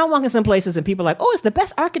 I'm walking some places and people are like, oh, it's the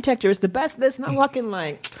best architecture, it's the best this, and I'm walking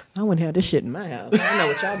like, I wouldn't have this shit in my house. I don't know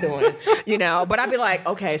what y'all doing, But I'd be like,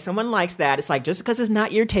 okay, someone likes that. It's like, just because it's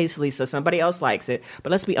not your taste, Lisa, somebody else likes it.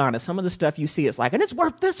 But let's be honest, some of the stuff you see, it's like, and it's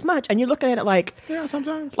worth this much, and you're looking at it like, Yeah,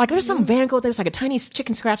 sometimes. like there's some Van Gogh, there's like a tiny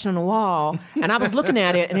chicken scratching on the wall, and I was looking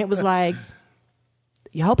at it, and it was like,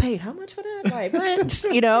 y'all paid how much for that? Like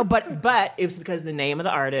what? But it was because the name of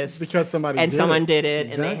the artist, Because someone did it,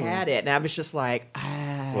 Exactly. and they had it, and I was just like,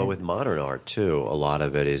 Well, with modern art too, a lot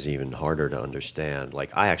of it is even harder to understand. Like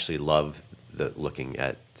I actually love looking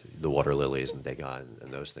at the water lilies and Degas,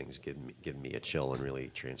 and those things give me a chill and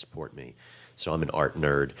really transport me. So I'm an art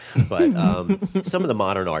nerd, but some of the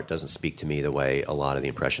modern art doesn't speak to me the way a lot of the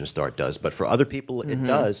Impressionist art does. But for other people, it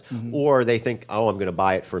does. Or they think, oh, I'm going to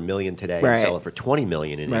buy it for $1 million today and sell it for $20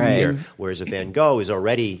 million in a year. Whereas a Van Gogh is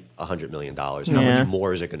already $100 million. How much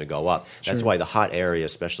more is it going to go up? That's why the hot area,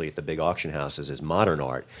 especially at the big auction houses, is modern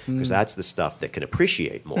art, because that's the stuff that can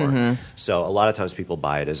appreciate more. So a lot of times people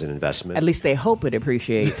buy it as an investment. at least they hope it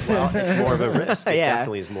appreciates. Well, it's more of a risk. It Yeah.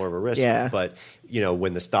 definitely is more of a risk. Yeah. But,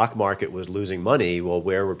 when the stock market was losing money, well,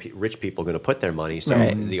 where were rich people going to put their money? So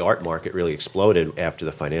the art market really exploded after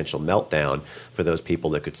the financial meltdown for those people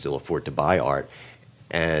that could still afford to buy art.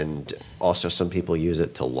 And also some people use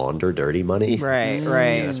it to launder dirty money. Right.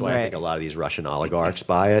 That's why I think a lot of these Russian oligarchs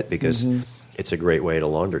buy it, because it's a great way to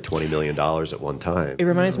launder $20 million at one time. It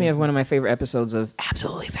reminds me of one of my favorite episodes of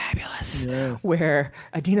Absolutely Fabulous, where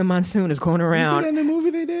Adina Monsoon is going You see around. that in the movie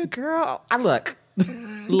they did? Girl,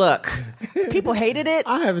 look, people hated it.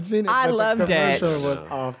 I haven't seen it. I but loved the it. commercial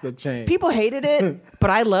was off the chain. People hated it, but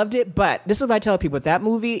I loved it. But this is what I tell people: with that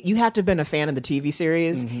movie, you have to have been a fan of the TV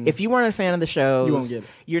series. If you weren't a fan of the shows, You won't get it.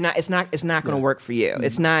 You're not. It's not going to work for you.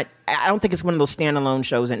 It's not. I don't think it's one of those standalone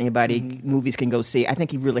shows that anybody movies can go see. I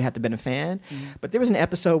think you really have to have been a fan. But there was an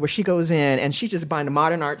episode where she goes in and she's just buying the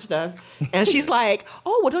modern art stuff, and she's like,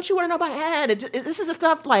 "Oh, well, don't you want to know about ad? This is the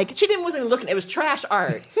stuff like wasn't even looking. It was trash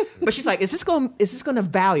art, but she's like, is this going to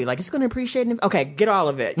value? Like, it's going to appreciate it? Okay, get all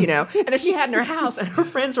of it, And then she had in her house, and her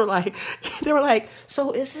friends were like,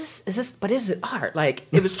 so is this? But is it art? Like,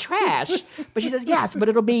 it was trash, but she says yes, but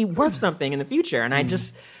it'll be worth something in the future, and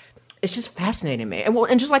it's just fascinating me.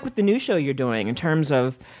 And just like with the new show you're doing, in terms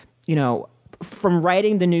of, from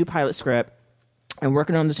writing the new pilot script and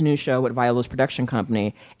working on this new show with Viola's production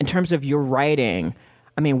company, in terms of your writing,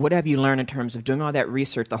 I mean, what have you learned in terms of doing all that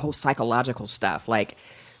research, the whole psychological stuff? Like,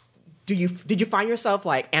 did you find yourself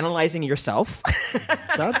like analyzing yourself?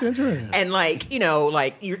 That's interesting. And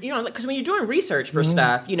because when you're doing research for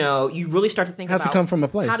stuff, you really start to think Has to about come from a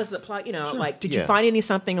place. How does it apply? Like, did you find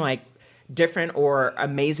something like different or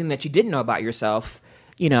amazing that you didn't know about yourself?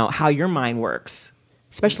 How your mind works,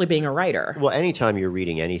 especially being a writer. Well, anytime you're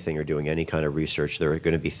reading anything or doing any kind of research, there are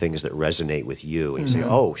going to be things that resonate with you. And you say,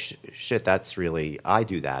 oh, shit, that's really, I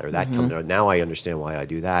do that. Or that comes, or now I understand why I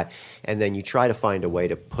do that. And then you try to find a way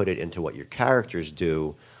to put it into what your characters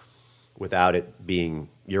do without it being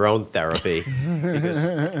your own therapy.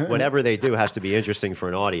 Because whatever they do has to be interesting for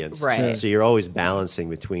an audience. Right. So you're always balancing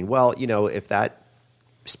between, well, if that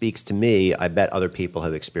speaks to me, I bet other people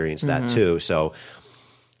have experienced that too. So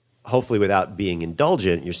hopefully without being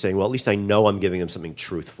indulgent, you're saying, well, at least I know I'm giving them something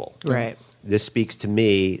truthful. Right. This speaks to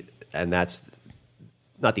me, and that's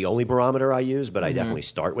not the only barometer I use, but I definitely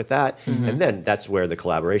start with that. And then that's where the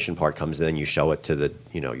collaboration part comes in. You show it to the,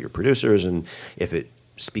 your producers, and if it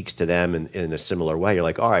speaks to them in a similar way, you're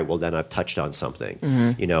like, all right, well, then I've touched on something.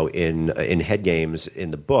 In Head Games,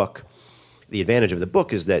 in the book, the advantage of the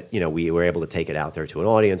book is that, we were able to take it out there to an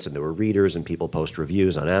audience, and there were readers, and people post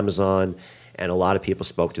reviews on Amazon. And a lot of people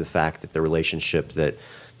spoke to the fact that the relationship that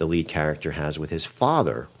the lead character has with his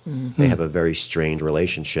father, they have a very strained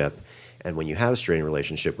relationship. And when you have a strained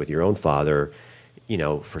relationship with your own father,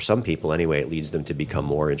 for some people anyway, it leads them to become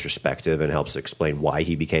more introspective and helps explain why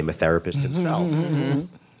he became a therapist himself.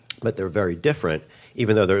 But they're very different,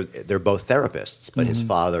 even though they're both therapists. But his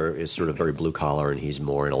father is sort of very blue collar, and he's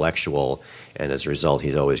more intellectual. And as a result,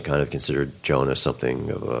 he's always kind of considered Jonah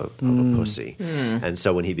something of a pussy. And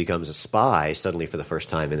so when he becomes a spy, suddenly for the first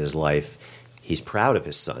time in his life, he's proud of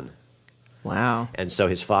his son. Wow. And so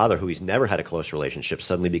his father, who he's never had a close relationship,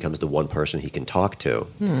 suddenly becomes the one person he can talk to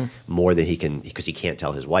more than he can, because he can't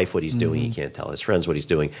tell his wife what he's doing, he can't tell his friends what he's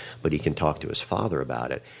doing, but he can talk to his father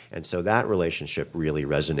about it. And so that relationship really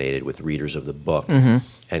resonated with readers of the book. And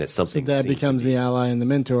it's something So Dad becomes the ally and the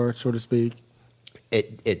mentor, so to speak.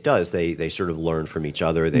 It does. They sort of learn from each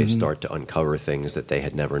other. They start to uncover things that they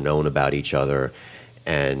had never known about each other.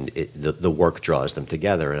 And the work draws them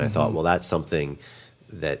together. And I thought, well, that's something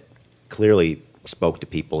that clearly spoke to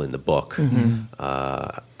people in the book.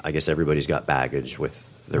 I guess everybody's got baggage with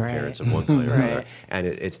their parents of one kind or another, and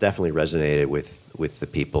it's definitely resonated with the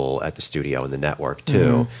people at the studio and the network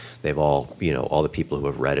too. They've all, all the people who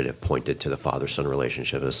have read it have pointed to the father-son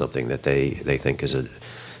relationship as something that they think is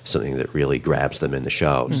something that really grabs them in the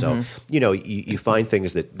show. So you find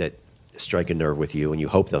things that strike a nerve with you, and you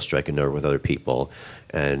hope they'll strike a nerve with other people.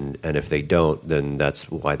 And if they don't, then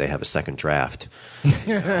that's why they have a second draft. And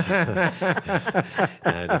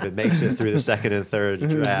if it makes it through the second and third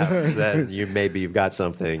drafts, then you've got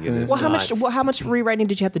something. And how much rewriting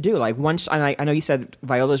did you have to do? Like once, and I know you said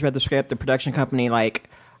Viola's read the script, the production company, like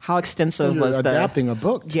how extensive was adapting a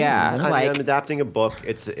book? Too. Yeah, I'm adapting a book.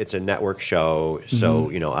 It's a network show,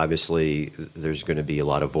 so obviously there's going to be a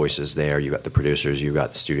lot of voices there. You got the producers, you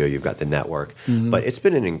got the studio, you've got the network. But it's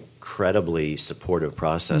been an incredibly supportive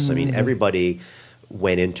process. I mean, everybody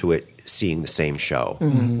went into it seeing the same show.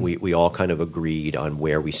 We all kind of agreed on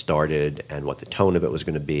where we started and what the tone of it was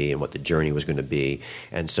going to be and what the journey was going to be,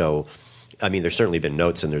 and so. I mean, there's certainly been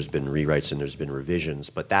notes and there's been rewrites and there's been revisions,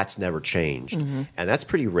 but that's never changed, and that's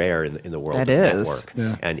pretty rare in the world of network.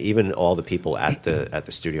 Yeah. And even all the people at the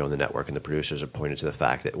studio and the network and the producers have pointed to the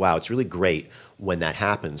fact that it's really great when that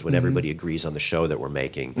happens, when everybody agrees on the show that we're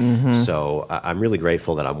making. So I'm really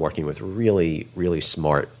grateful that I'm working with really, really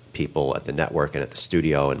smart people at the network and at the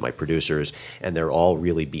studio and my producers, and they're all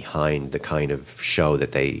really behind the kind of show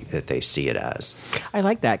that they see it as. I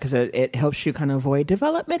like that because it helps you kind of avoid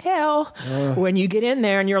development hell when you get in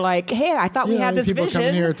there and you're like, hey, I thought we had this people vision. People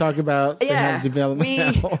come here and talk about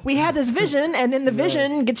development hell. We had this vision, and then the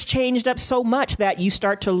vision gets changed up so much that you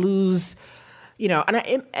start to lose,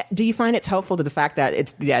 and do you find it's helpful to the fact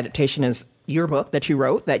that the adaptation is your book that you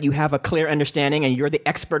wrote, that you have a clear understanding and you're the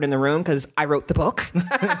expert in the room because I wrote the book?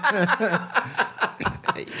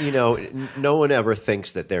 No one ever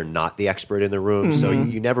thinks that they're not the expert in the room, so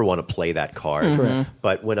you never want to play that card.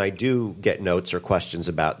 But when I do get notes or questions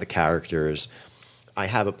about the characters, I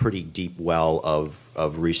have a pretty deep well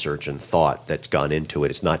of research and thought that's gone into it.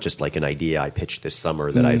 It's not just like an idea I pitched this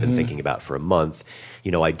summer that I've been thinking about for a month.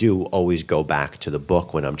 I do always go back to the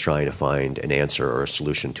book when I'm trying to find an answer or a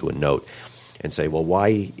solution to a note and say, well,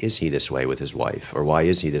 why is he this way with his wife? Or why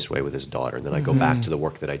is he this way with his daughter? And then I go back to the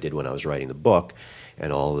work that I did when I was writing the book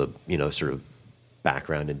and all the, sort of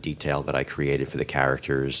background and detail that I created for the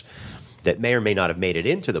characters that may or may not have made it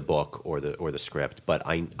into the book or the script, but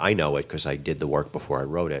I know it because I did the work before I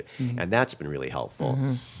wrote it, and that's been really helpful.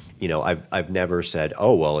 I've never said,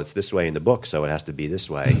 oh, well, it's this way in the book, so it has to be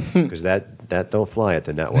this way, because that don't fly at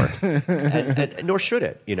the network, and nor should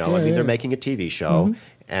it. I mean, they're making a TV show,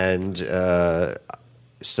 and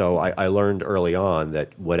so I learned early on that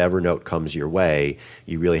whatever note comes your way,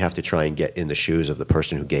 you really have to try and get in the shoes of the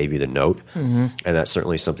person who gave you the note, and that's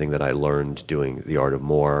certainly something that I learned doing The Art of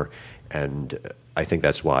More. And I think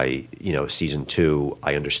that's why, season 2,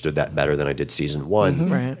 I understood that better than I did season 1.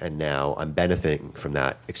 Right. And now I'm benefiting from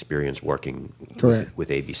that experience working with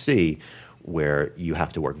ABC, where you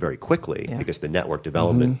have to work very quickly because the network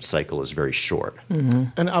development cycle is very short.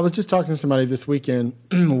 And I was just talking to somebody this weekend.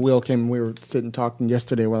 Will came, we were sitting talking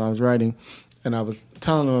yesterday while I was writing, and I was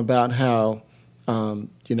telling them about how,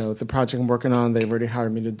 the project I'm working on, they've already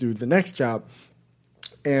hired me to do the next job,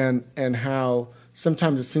 and how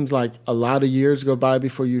sometimes it seems like a lot of years go by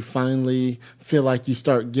before you finally feel like you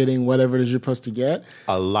start getting whatever it is you're supposed to get.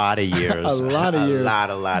 A lot of years. A lot of years.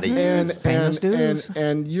 A lot of years.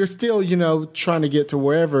 And you're still, trying to get to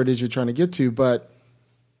wherever it is you're trying to get to, but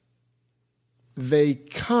they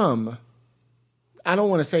come. I don't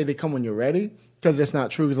want to say they come when you're ready, because that's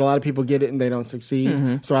not true, because a lot of people get it and they don't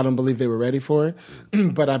succeed. So I don't believe they were ready for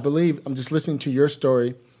it. But I believe, I'm just listening to your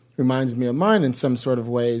story, reminds me of mine in some sort of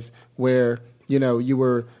ways, where you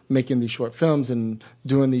were making these short films and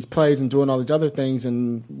doing these plays and doing all these other things,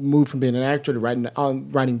 and moved from being an actor to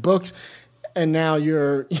writing books. And now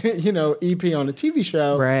you're, EP on a TV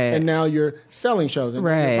show, right. And now you're selling shows, and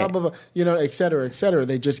right. blah, blah, blah, et cetera, et cetera.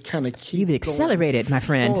 They just kind of keep You've accelerated, my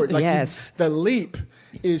friend. forward. Like yes. The leap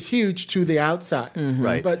is huge to the outside.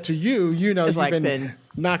 Right. But to you, It's you've like been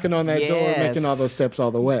knocking on that door, Yes. making all those steps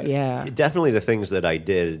all the way. Yeah. Definitely the things that I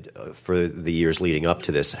did for the years leading up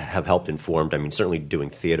to this have helped informed. I mean, certainly doing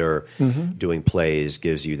theater, doing plays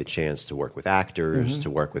gives you the chance to work with actors, to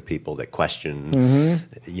work with people that question,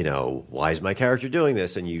 why is my character doing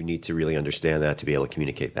this? And you need to really understand that to be able to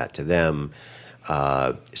communicate that to them.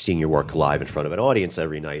 Seeing your work live in front of an audience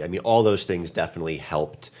every night. I mean, all those things definitely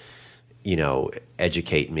helped,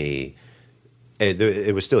 educate me.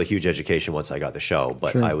 It was still a huge education once I got the show,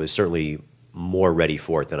 but Sure. I was certainly more ready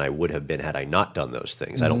for it than I would have been had I not done those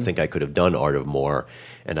things. I don't think I could have done Art of More,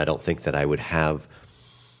 and I don't think that I would have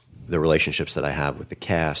the relationships that I have with the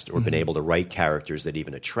cast or been able to write characters that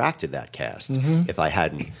even attracted that cast if I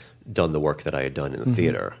hadn't done the work that I had done in the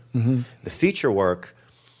theater. The feature work,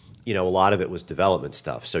 a lot of it was development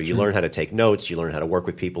stuff. So you learn how to take notes, you learn how to work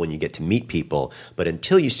with people, and you get to meet people. But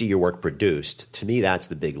until you see your work produced, to me, that's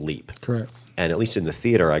the big leap. Correct. And at least in the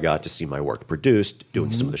theater, I got to see my work produced,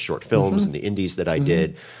 doing some of the short films and the indies that I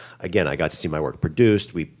did. Again, I got to see my work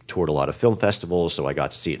produced. We toured a lot of film festivals, so I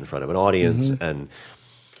got to see it in front of an audience. And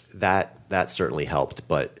that certainly helped.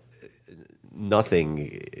 But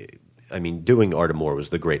nothing... I mean, doing Art of More was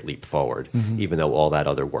the great leap forward, even though all that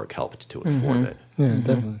other work helped to inform it. Yeah,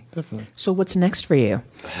 definitely. So what's next for you?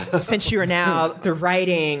 Since you are now the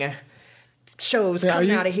writing shows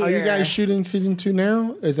coming out of here. Are you guys shooting season 2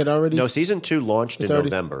 now? Is it already? No, season 2 launched in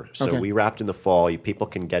November. So okay. we wrapped in the fall. People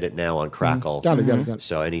can get it now on Crackle. Got it.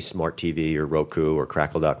 So any smart TV or Roku or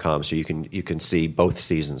Crackle.com. So you can see both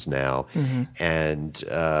seasons now. And,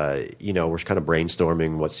 we're kind of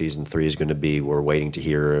brainstorming what season 3 is going to be. We're waiting to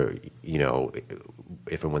hear,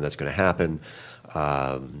 if and when that's going to happen.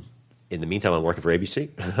 In the meantime, I'm working for ABC.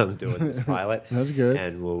 I'm doing this pilot. That's good.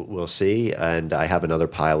 And we'll see. And I have another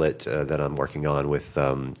pilot that I'm working on with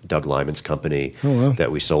Doug Lyman's company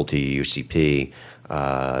that we sold to UCP.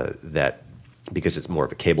 That because it's more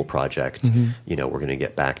of a cable project, we're going to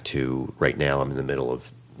get back to. Right now, I'm in the middle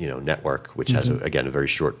of Network, which has again a very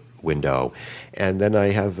short window, and then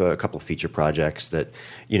I have a couple of feature projects that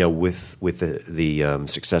with the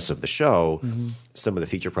success of the show, some of the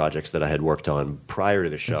feature projects that I had worked on prior to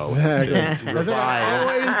the show Exactly. have been That's what I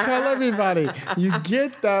revived. always tell everybody. You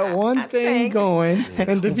get that one thing going,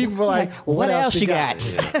 and the people are like, what else you got?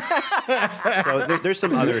 So there's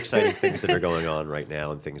some other exciting things that are going on right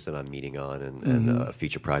now, and things that I'm meeting on, and a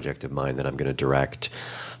feature project of mine that I'm going to direct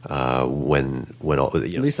when all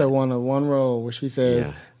Lisa won a one role where she says,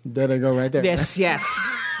 Yeah. there they go right there. Yes.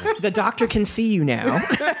 The doctor can see you now.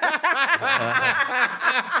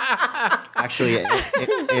 Actually,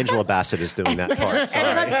 Angela Bassett is doing that part.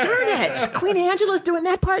 Sorry. Darn it! Queen Angela's doing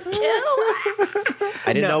that part too.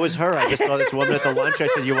 I didn't know it was her. I just saw this woman at the lunch. I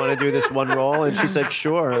said, "You want to do this one role?" And she said,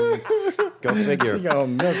 "Sure." And go figure. She go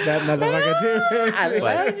milk that motherfucker too.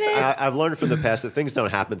 But I've learned from the past that things don't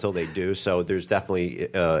happen until they do. So there's definitely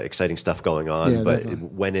exciting stuff going on. Yeah, but definitely.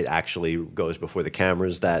 when it actually goes before the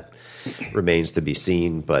cameras, that remains to be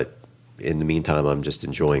seen. But in the meantime, I'm just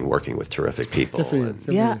enjoying working with terrific people. Good for you. And- Good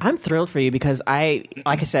for Yeah, you. I'm thrilled for you because like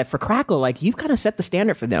I said, for Crackle, you've kind of set the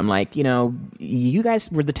standard for them. You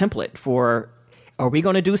guys were the template for, are we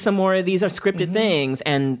going to do some more of these scripted things?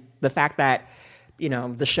 And the fact that,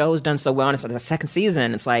 the show's done so well and it's the second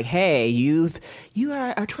season, it's like, hey, you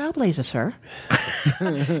are a trailblazer, sir.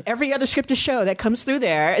 Every other scripted show that comes through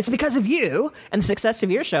there, it's because of you and the success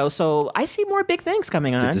of your show. So I see more big things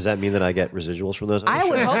coming on. Does that mean that I get residuals from those? I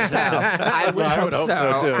would hope so. I would hope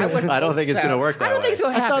so. too. I don't think it's going to work that I don't way. think it's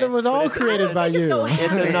going to I happen. thought it was all created by you.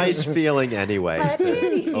 It's a nice feeling anyway.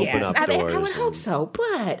 to open up doors. I would hope and- so,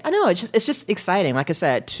 but I know it's just exciting. Like I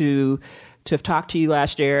said, to have talked to you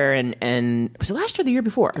last year, and was it last year or the year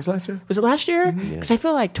before? was last year. Was it last year? Because I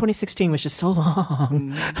feel like 2016 was just so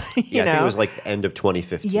long. Yeah, I think it was like the end of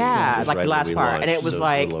 2015. Yeah, It was like right the when last we part, launched, and it was so a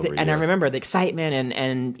like, little over a and I year. remember the excitement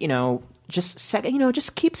and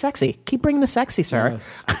just keep sexy. Keep bringing the sexy, sir.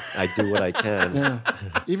 Yes. I do what I can. Yeah.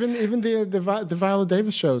 Even the Viola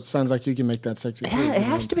Davis show sounds like you can make that sexy. Too. Yeah, it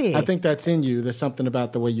has to be. I think that's in you. There's something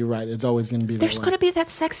about the way you write. It's always going to be There's that way. going to be that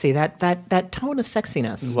sexy, that tone of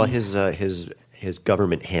sexiness. Well, his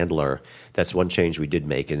government handler. That's one change we did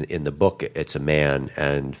make in the book. It's a man,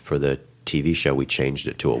 and for the TV show we changed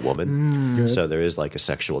it to a woman. So there is like a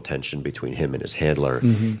sexual tension between him and his handler,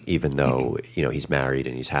 even though he's married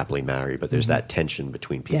and he's happily married. But there's that tension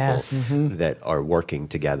between people Yes. that are working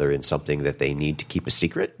together in something that they need to keep a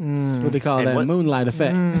secret. That's what they call And that what- moonlight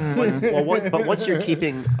effect. But once you're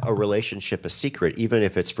keeping a relationship a secret, even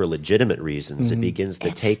if it's for legitimate reasons, it begins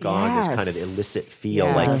to take on this kind of illicit feel.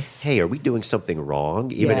 Yes. Like, hey, are we doing something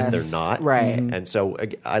wrong? Even if they're Yes. not. Right. And so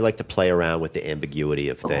I like to play around with the ambiguity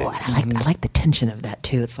of things. Oh, I like the tension of that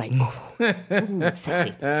too. It's like, ooh, it's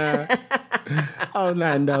sexy. Oh,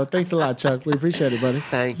 no. Thanks a lot, Chuck. We appreciate it, buddy.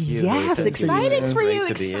 Thank you. Yes, Thank exciting It's for great you.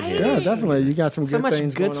 to be in here. Exciting. Yeah, definitely. You got some So good much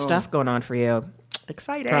things good going on. stuff going on for you.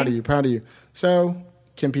 Exciting. Proud of you. So,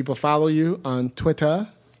 can people follow you on Twitter?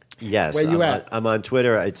 Yes. Where you I'm at? I'm on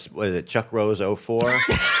Twitter. It's Chuck Rose 04.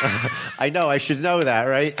 I know. I should know that,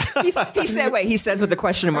 right? He says with a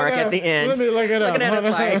question mark at the end. Let me look it up. Looking at us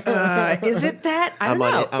like, is it that? I don't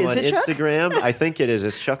know. I'm is on it Chuck? Instagram. I think it is.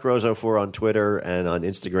 It's Chuck Rose 04 on Twitter, and on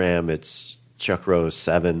Instagram it's Chuck Rose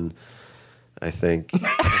 7. I think.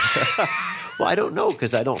 Well, I don't know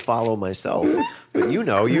because I don't follow myself, but you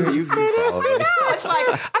follow me. It's like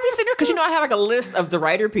I'm just sitting there because I have like a list of the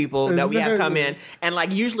writer people that we have come in, and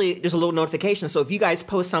like usually there's a little notification. So if you guys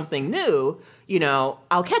post something new,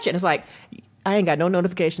 I'll catch it. And it's like I ain't got no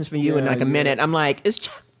notifications from you in like a minute. I'm like, is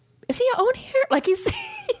he on here? Like is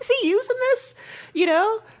he using this?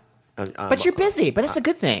 But you're busy. But it's a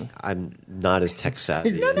good thing. I'm not as tech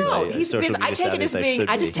savvy. No, as he's social busy. media savvy as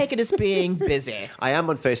I just take it as being busy. I am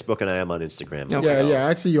on Facebook and I am on Instagram. Yeah,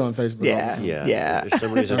 I see you on Facebook. all the time. Yeah. For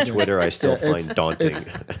some reason, Twitter I still find daunting.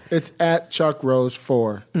 It's at Chuck Rose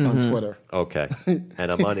 4 on Twitter. Okay, and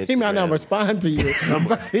I'm on Instagram. He might not respond to you,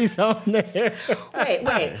 but he's on there. Wait.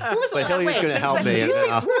 But Hillary's going to help me.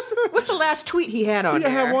 What's the last tweet he had on You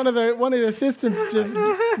there? have one of the assistants just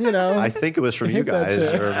I think it was from you Hit that guys,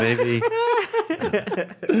 shit. or maybe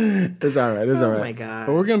It's all right. It's all right. my God.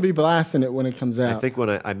 But we're gonna be blasting it when it comes out. I think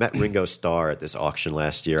when I met Ringo Starr at this auction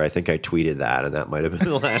last year, I think I tweeted that, and that might have been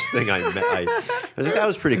the last thing I met. I was like, that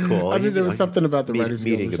was pretty cool. I think there was something about the Writers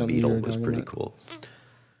Guild or meeting a something you were Beatle was talking pretty about. cool.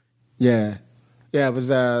 Yeah, it was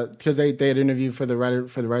because they had interviewed for the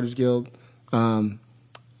Writers Guild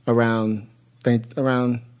around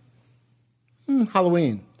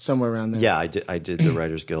Halloween, somewhere around there. Yeah, I did the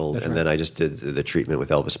Writers Guild, and then I just did the treatment with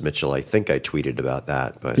Elvis Mitchell. I think I tweeted about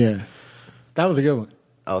that, but Yeah, that was a good one.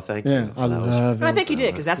 oh, thank Yeah, you. I That was- love And I it. think you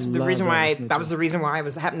did because that's the Love reason why. Elvis Mitchell. That was the reason why I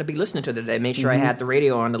was happened to be listening to it today. Made sure I had the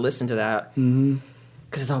radio on to listen to that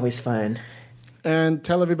because it's always fun. And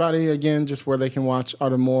tell everybody again just where they can watch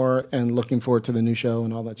Art of More and looking forward to the new show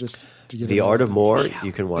and all that. Just to get The it Art out. of More,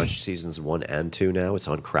 you can watch seasons 1 and 2 now. It's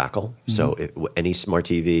on Crackle. So any smart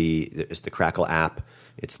TV, it's the Crackle app.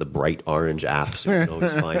 It's the bright orange app, so you can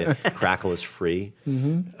always find it. Crackle is free.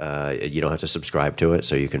 You don't have to subscribe to it,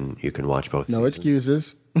 so you can watch both No seasons.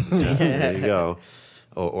 excuses. There you go.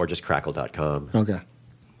 Or just crackle.com. Okay.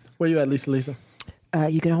 Where you at, Lisa?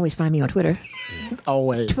 You can always find me on Twitter.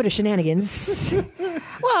 Always. Twitter shenanigans.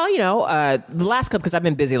 Well, the last couple, because I've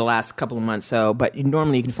been busy the last couple of months, but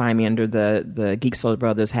normally you can find me under the Geek Soul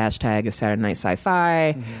Brothers hashtag of Saturday Night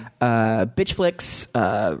Sci-Fi, Bitch Flicks,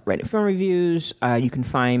 Reddit Film Reviews. You can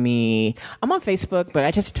find me, I'm on Facebook, but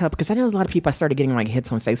I just tell, because I know a lot of people, I started getting like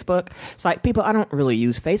hits on Facebook. It's like, people, I don't really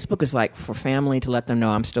use Facebook. It's like for family to let them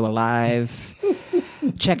know I'm still alive.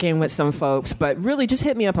 Check in with some folks, but really just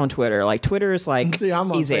hit me up on Twitter. Like Twitter is like See,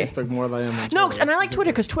 I'm on easy. Facebook more than I am on Twitter. No, and I like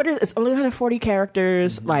Twitter because Twitter is only 140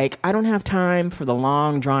 characters. Like, I don't have time for the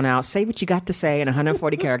long, drawn out, say what you got to say in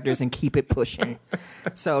 140 characters and keep it pushing.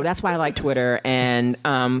 So that's why I like Twitter. And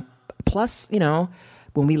plus,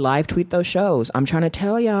 when we live tweet those shows, I'm trying to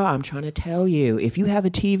tell you, if you have a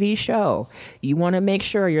TV show, you want to make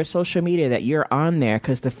sure your social media that you're on there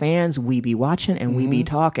because the fans, we be watching and we be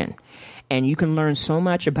talking. And you can learn so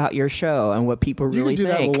much about your show and what people You really can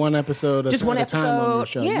do that think. with one episode Just at one a time on your episode,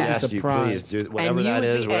 show. yeah. You'd be Yes, you please surprised. do And whatever you that would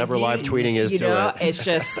is, be- whatever and live you- tweeting is, do it. It's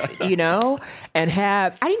just, and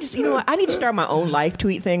have. I need to, you know what? I need to start my own life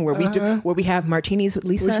tweet thing where we have martinis with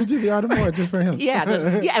Lisa. We should do the art of more just for him. Yeah,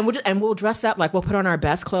 and we'll dress up like we'll put on our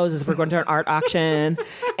best clothes as we're going to an art auction,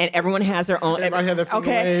 and everyone has their own. Everybody have their finger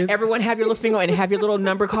waves. Everyone have your little finger and have your little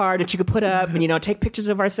number card that you could put up, and take pictures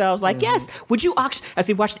of ourselves. Like, yes, would you auction? As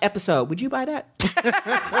we watch the episode, would you buy that?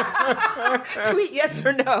 Tweet yes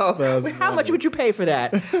or no. How much would you pay for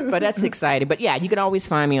that? But that's exciting. But yeah, you can always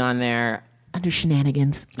find me on there under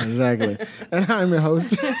shenanigans. Exactly. And I'm your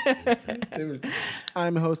host.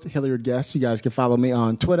 I'm your host, Hilliard Guest. You guys can follow me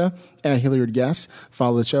on Twitter at Hilliard Guest.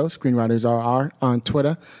 Follow the show, Screenwriters RR, on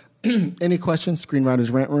Twitter. Any questions,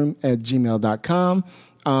 screenwritersrantroom@gmail.com.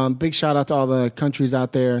 Big shout out to all the countries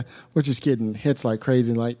out there. We're just getting hits like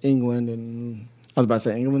crazy, like England and... I was about to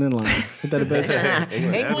say England and London. Is that a bad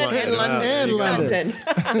say? England and London. And London.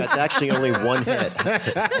 That's actually only one hit. I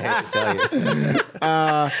hate to tell you.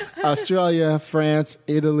 Australia, France,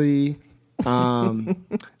 Italy,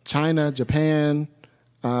 China, Japan,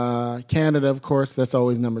 Canada, of course. That's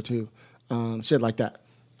always number 2. Shit like that.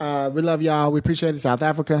 We love y'all. We appreciate it. South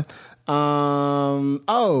Africa. The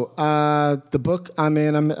book I'm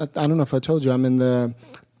in, I don't know if I told you, I'm in the...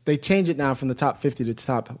 They change it now from the top 50 to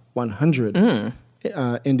top 100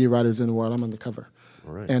 indie writers in the world. I'm on the cover.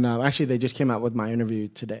 All right. And actually, they just came out with my interview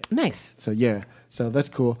today. Nice. So, yeah. So, that's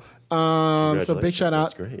cool. So, big shout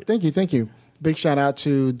out. That's great. Thank you. Big shout out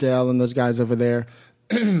to Dell and those guys over there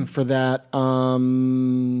for that.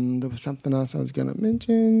 There was something else I was going to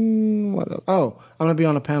mention. What else? Oh, I'm going to be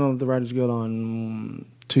on a panel of the Writers Guild on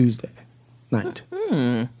Tuesday night.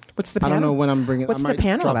 What's the panel? I don't know when I'm bringing. What's I might the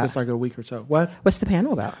panel drop about? this like a week or so. What? What's the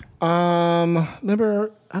panel about?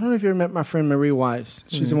 Remember? I don't know if you ever met my friend Marie Weiss.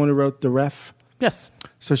 She's the one who wrote The Ref. Yes.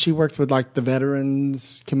 So she works with like the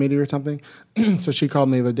Veterans Committee or something. So she called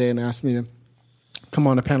me the other day and asked me to come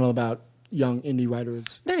on a panel about young indie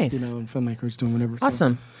writers. Nice. And filmmakers doing whatever. So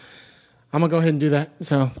Awesome. I'm gonna go ahead and do that.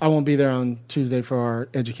 So I won't be there on Tuesday for our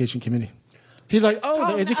education committee. He's like,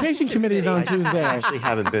 the education committee is on Tuesday. I actually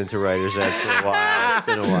haven't been to Writers Ed for a while. It's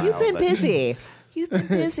been a while. You've been busy. You've been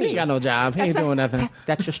busy. He ain't got no job. He ain't doing nothing.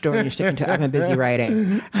 That's your story you're sticking to. I've been busy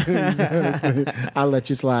writing. I'll let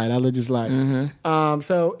you slide.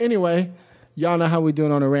 So anyway, y'all know how we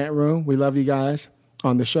doing on the Rant Room. We love you guys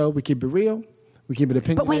on the show. We keep it real. We keep it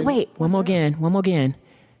opinionated. But wait. One more again.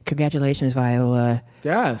 Congratulations, Viola.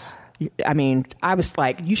 Yes. I mean, I was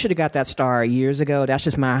like, you should have got that star years ago. That's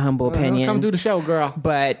just my humble opinion. Come do the show, girl.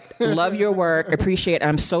 But love your work. Appreciate it.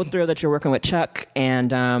 I'm so thrilled that you're working with Chuck.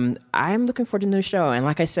 And I'm looking forward to the new show. And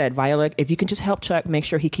like I said, Viola, if you can just help Chuck make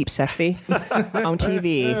sure he keeps sexy on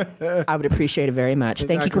TV, I would appreciate it very much.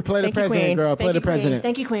 Thank you, Play the president, Queen. girl. Play the president.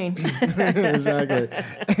 Thank you, Queen. Exactly.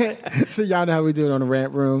 So y'all know how we do it on the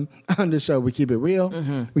Rant Room. On the show, we keep it real.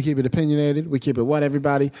 We keep it opinionated. We keep it what,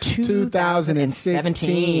 everybody?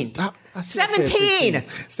 2017. 17!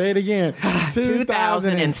 Say it again.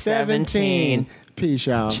 2017. Peace,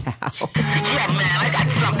 y'all. Yeah, man, I got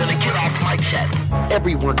something to get off my chest.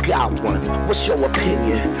 Everyone got one. What's your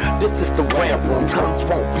opinion? This is the Rant Room. Tongues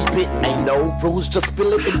won't be bitten. Ain't no rules, just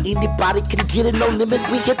spill it, and anybody can get it. No limit.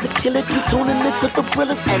 We here to kill it. You tuning into the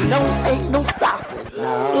thrillers, and no, ain't no stopping.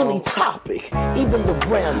 Any topic, even the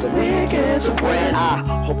random. Niggas around.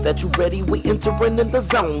 I hope that you ready. We entering in the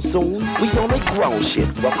zone soon. We on a grown shit.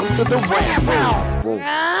 Welcome to the Rant Room.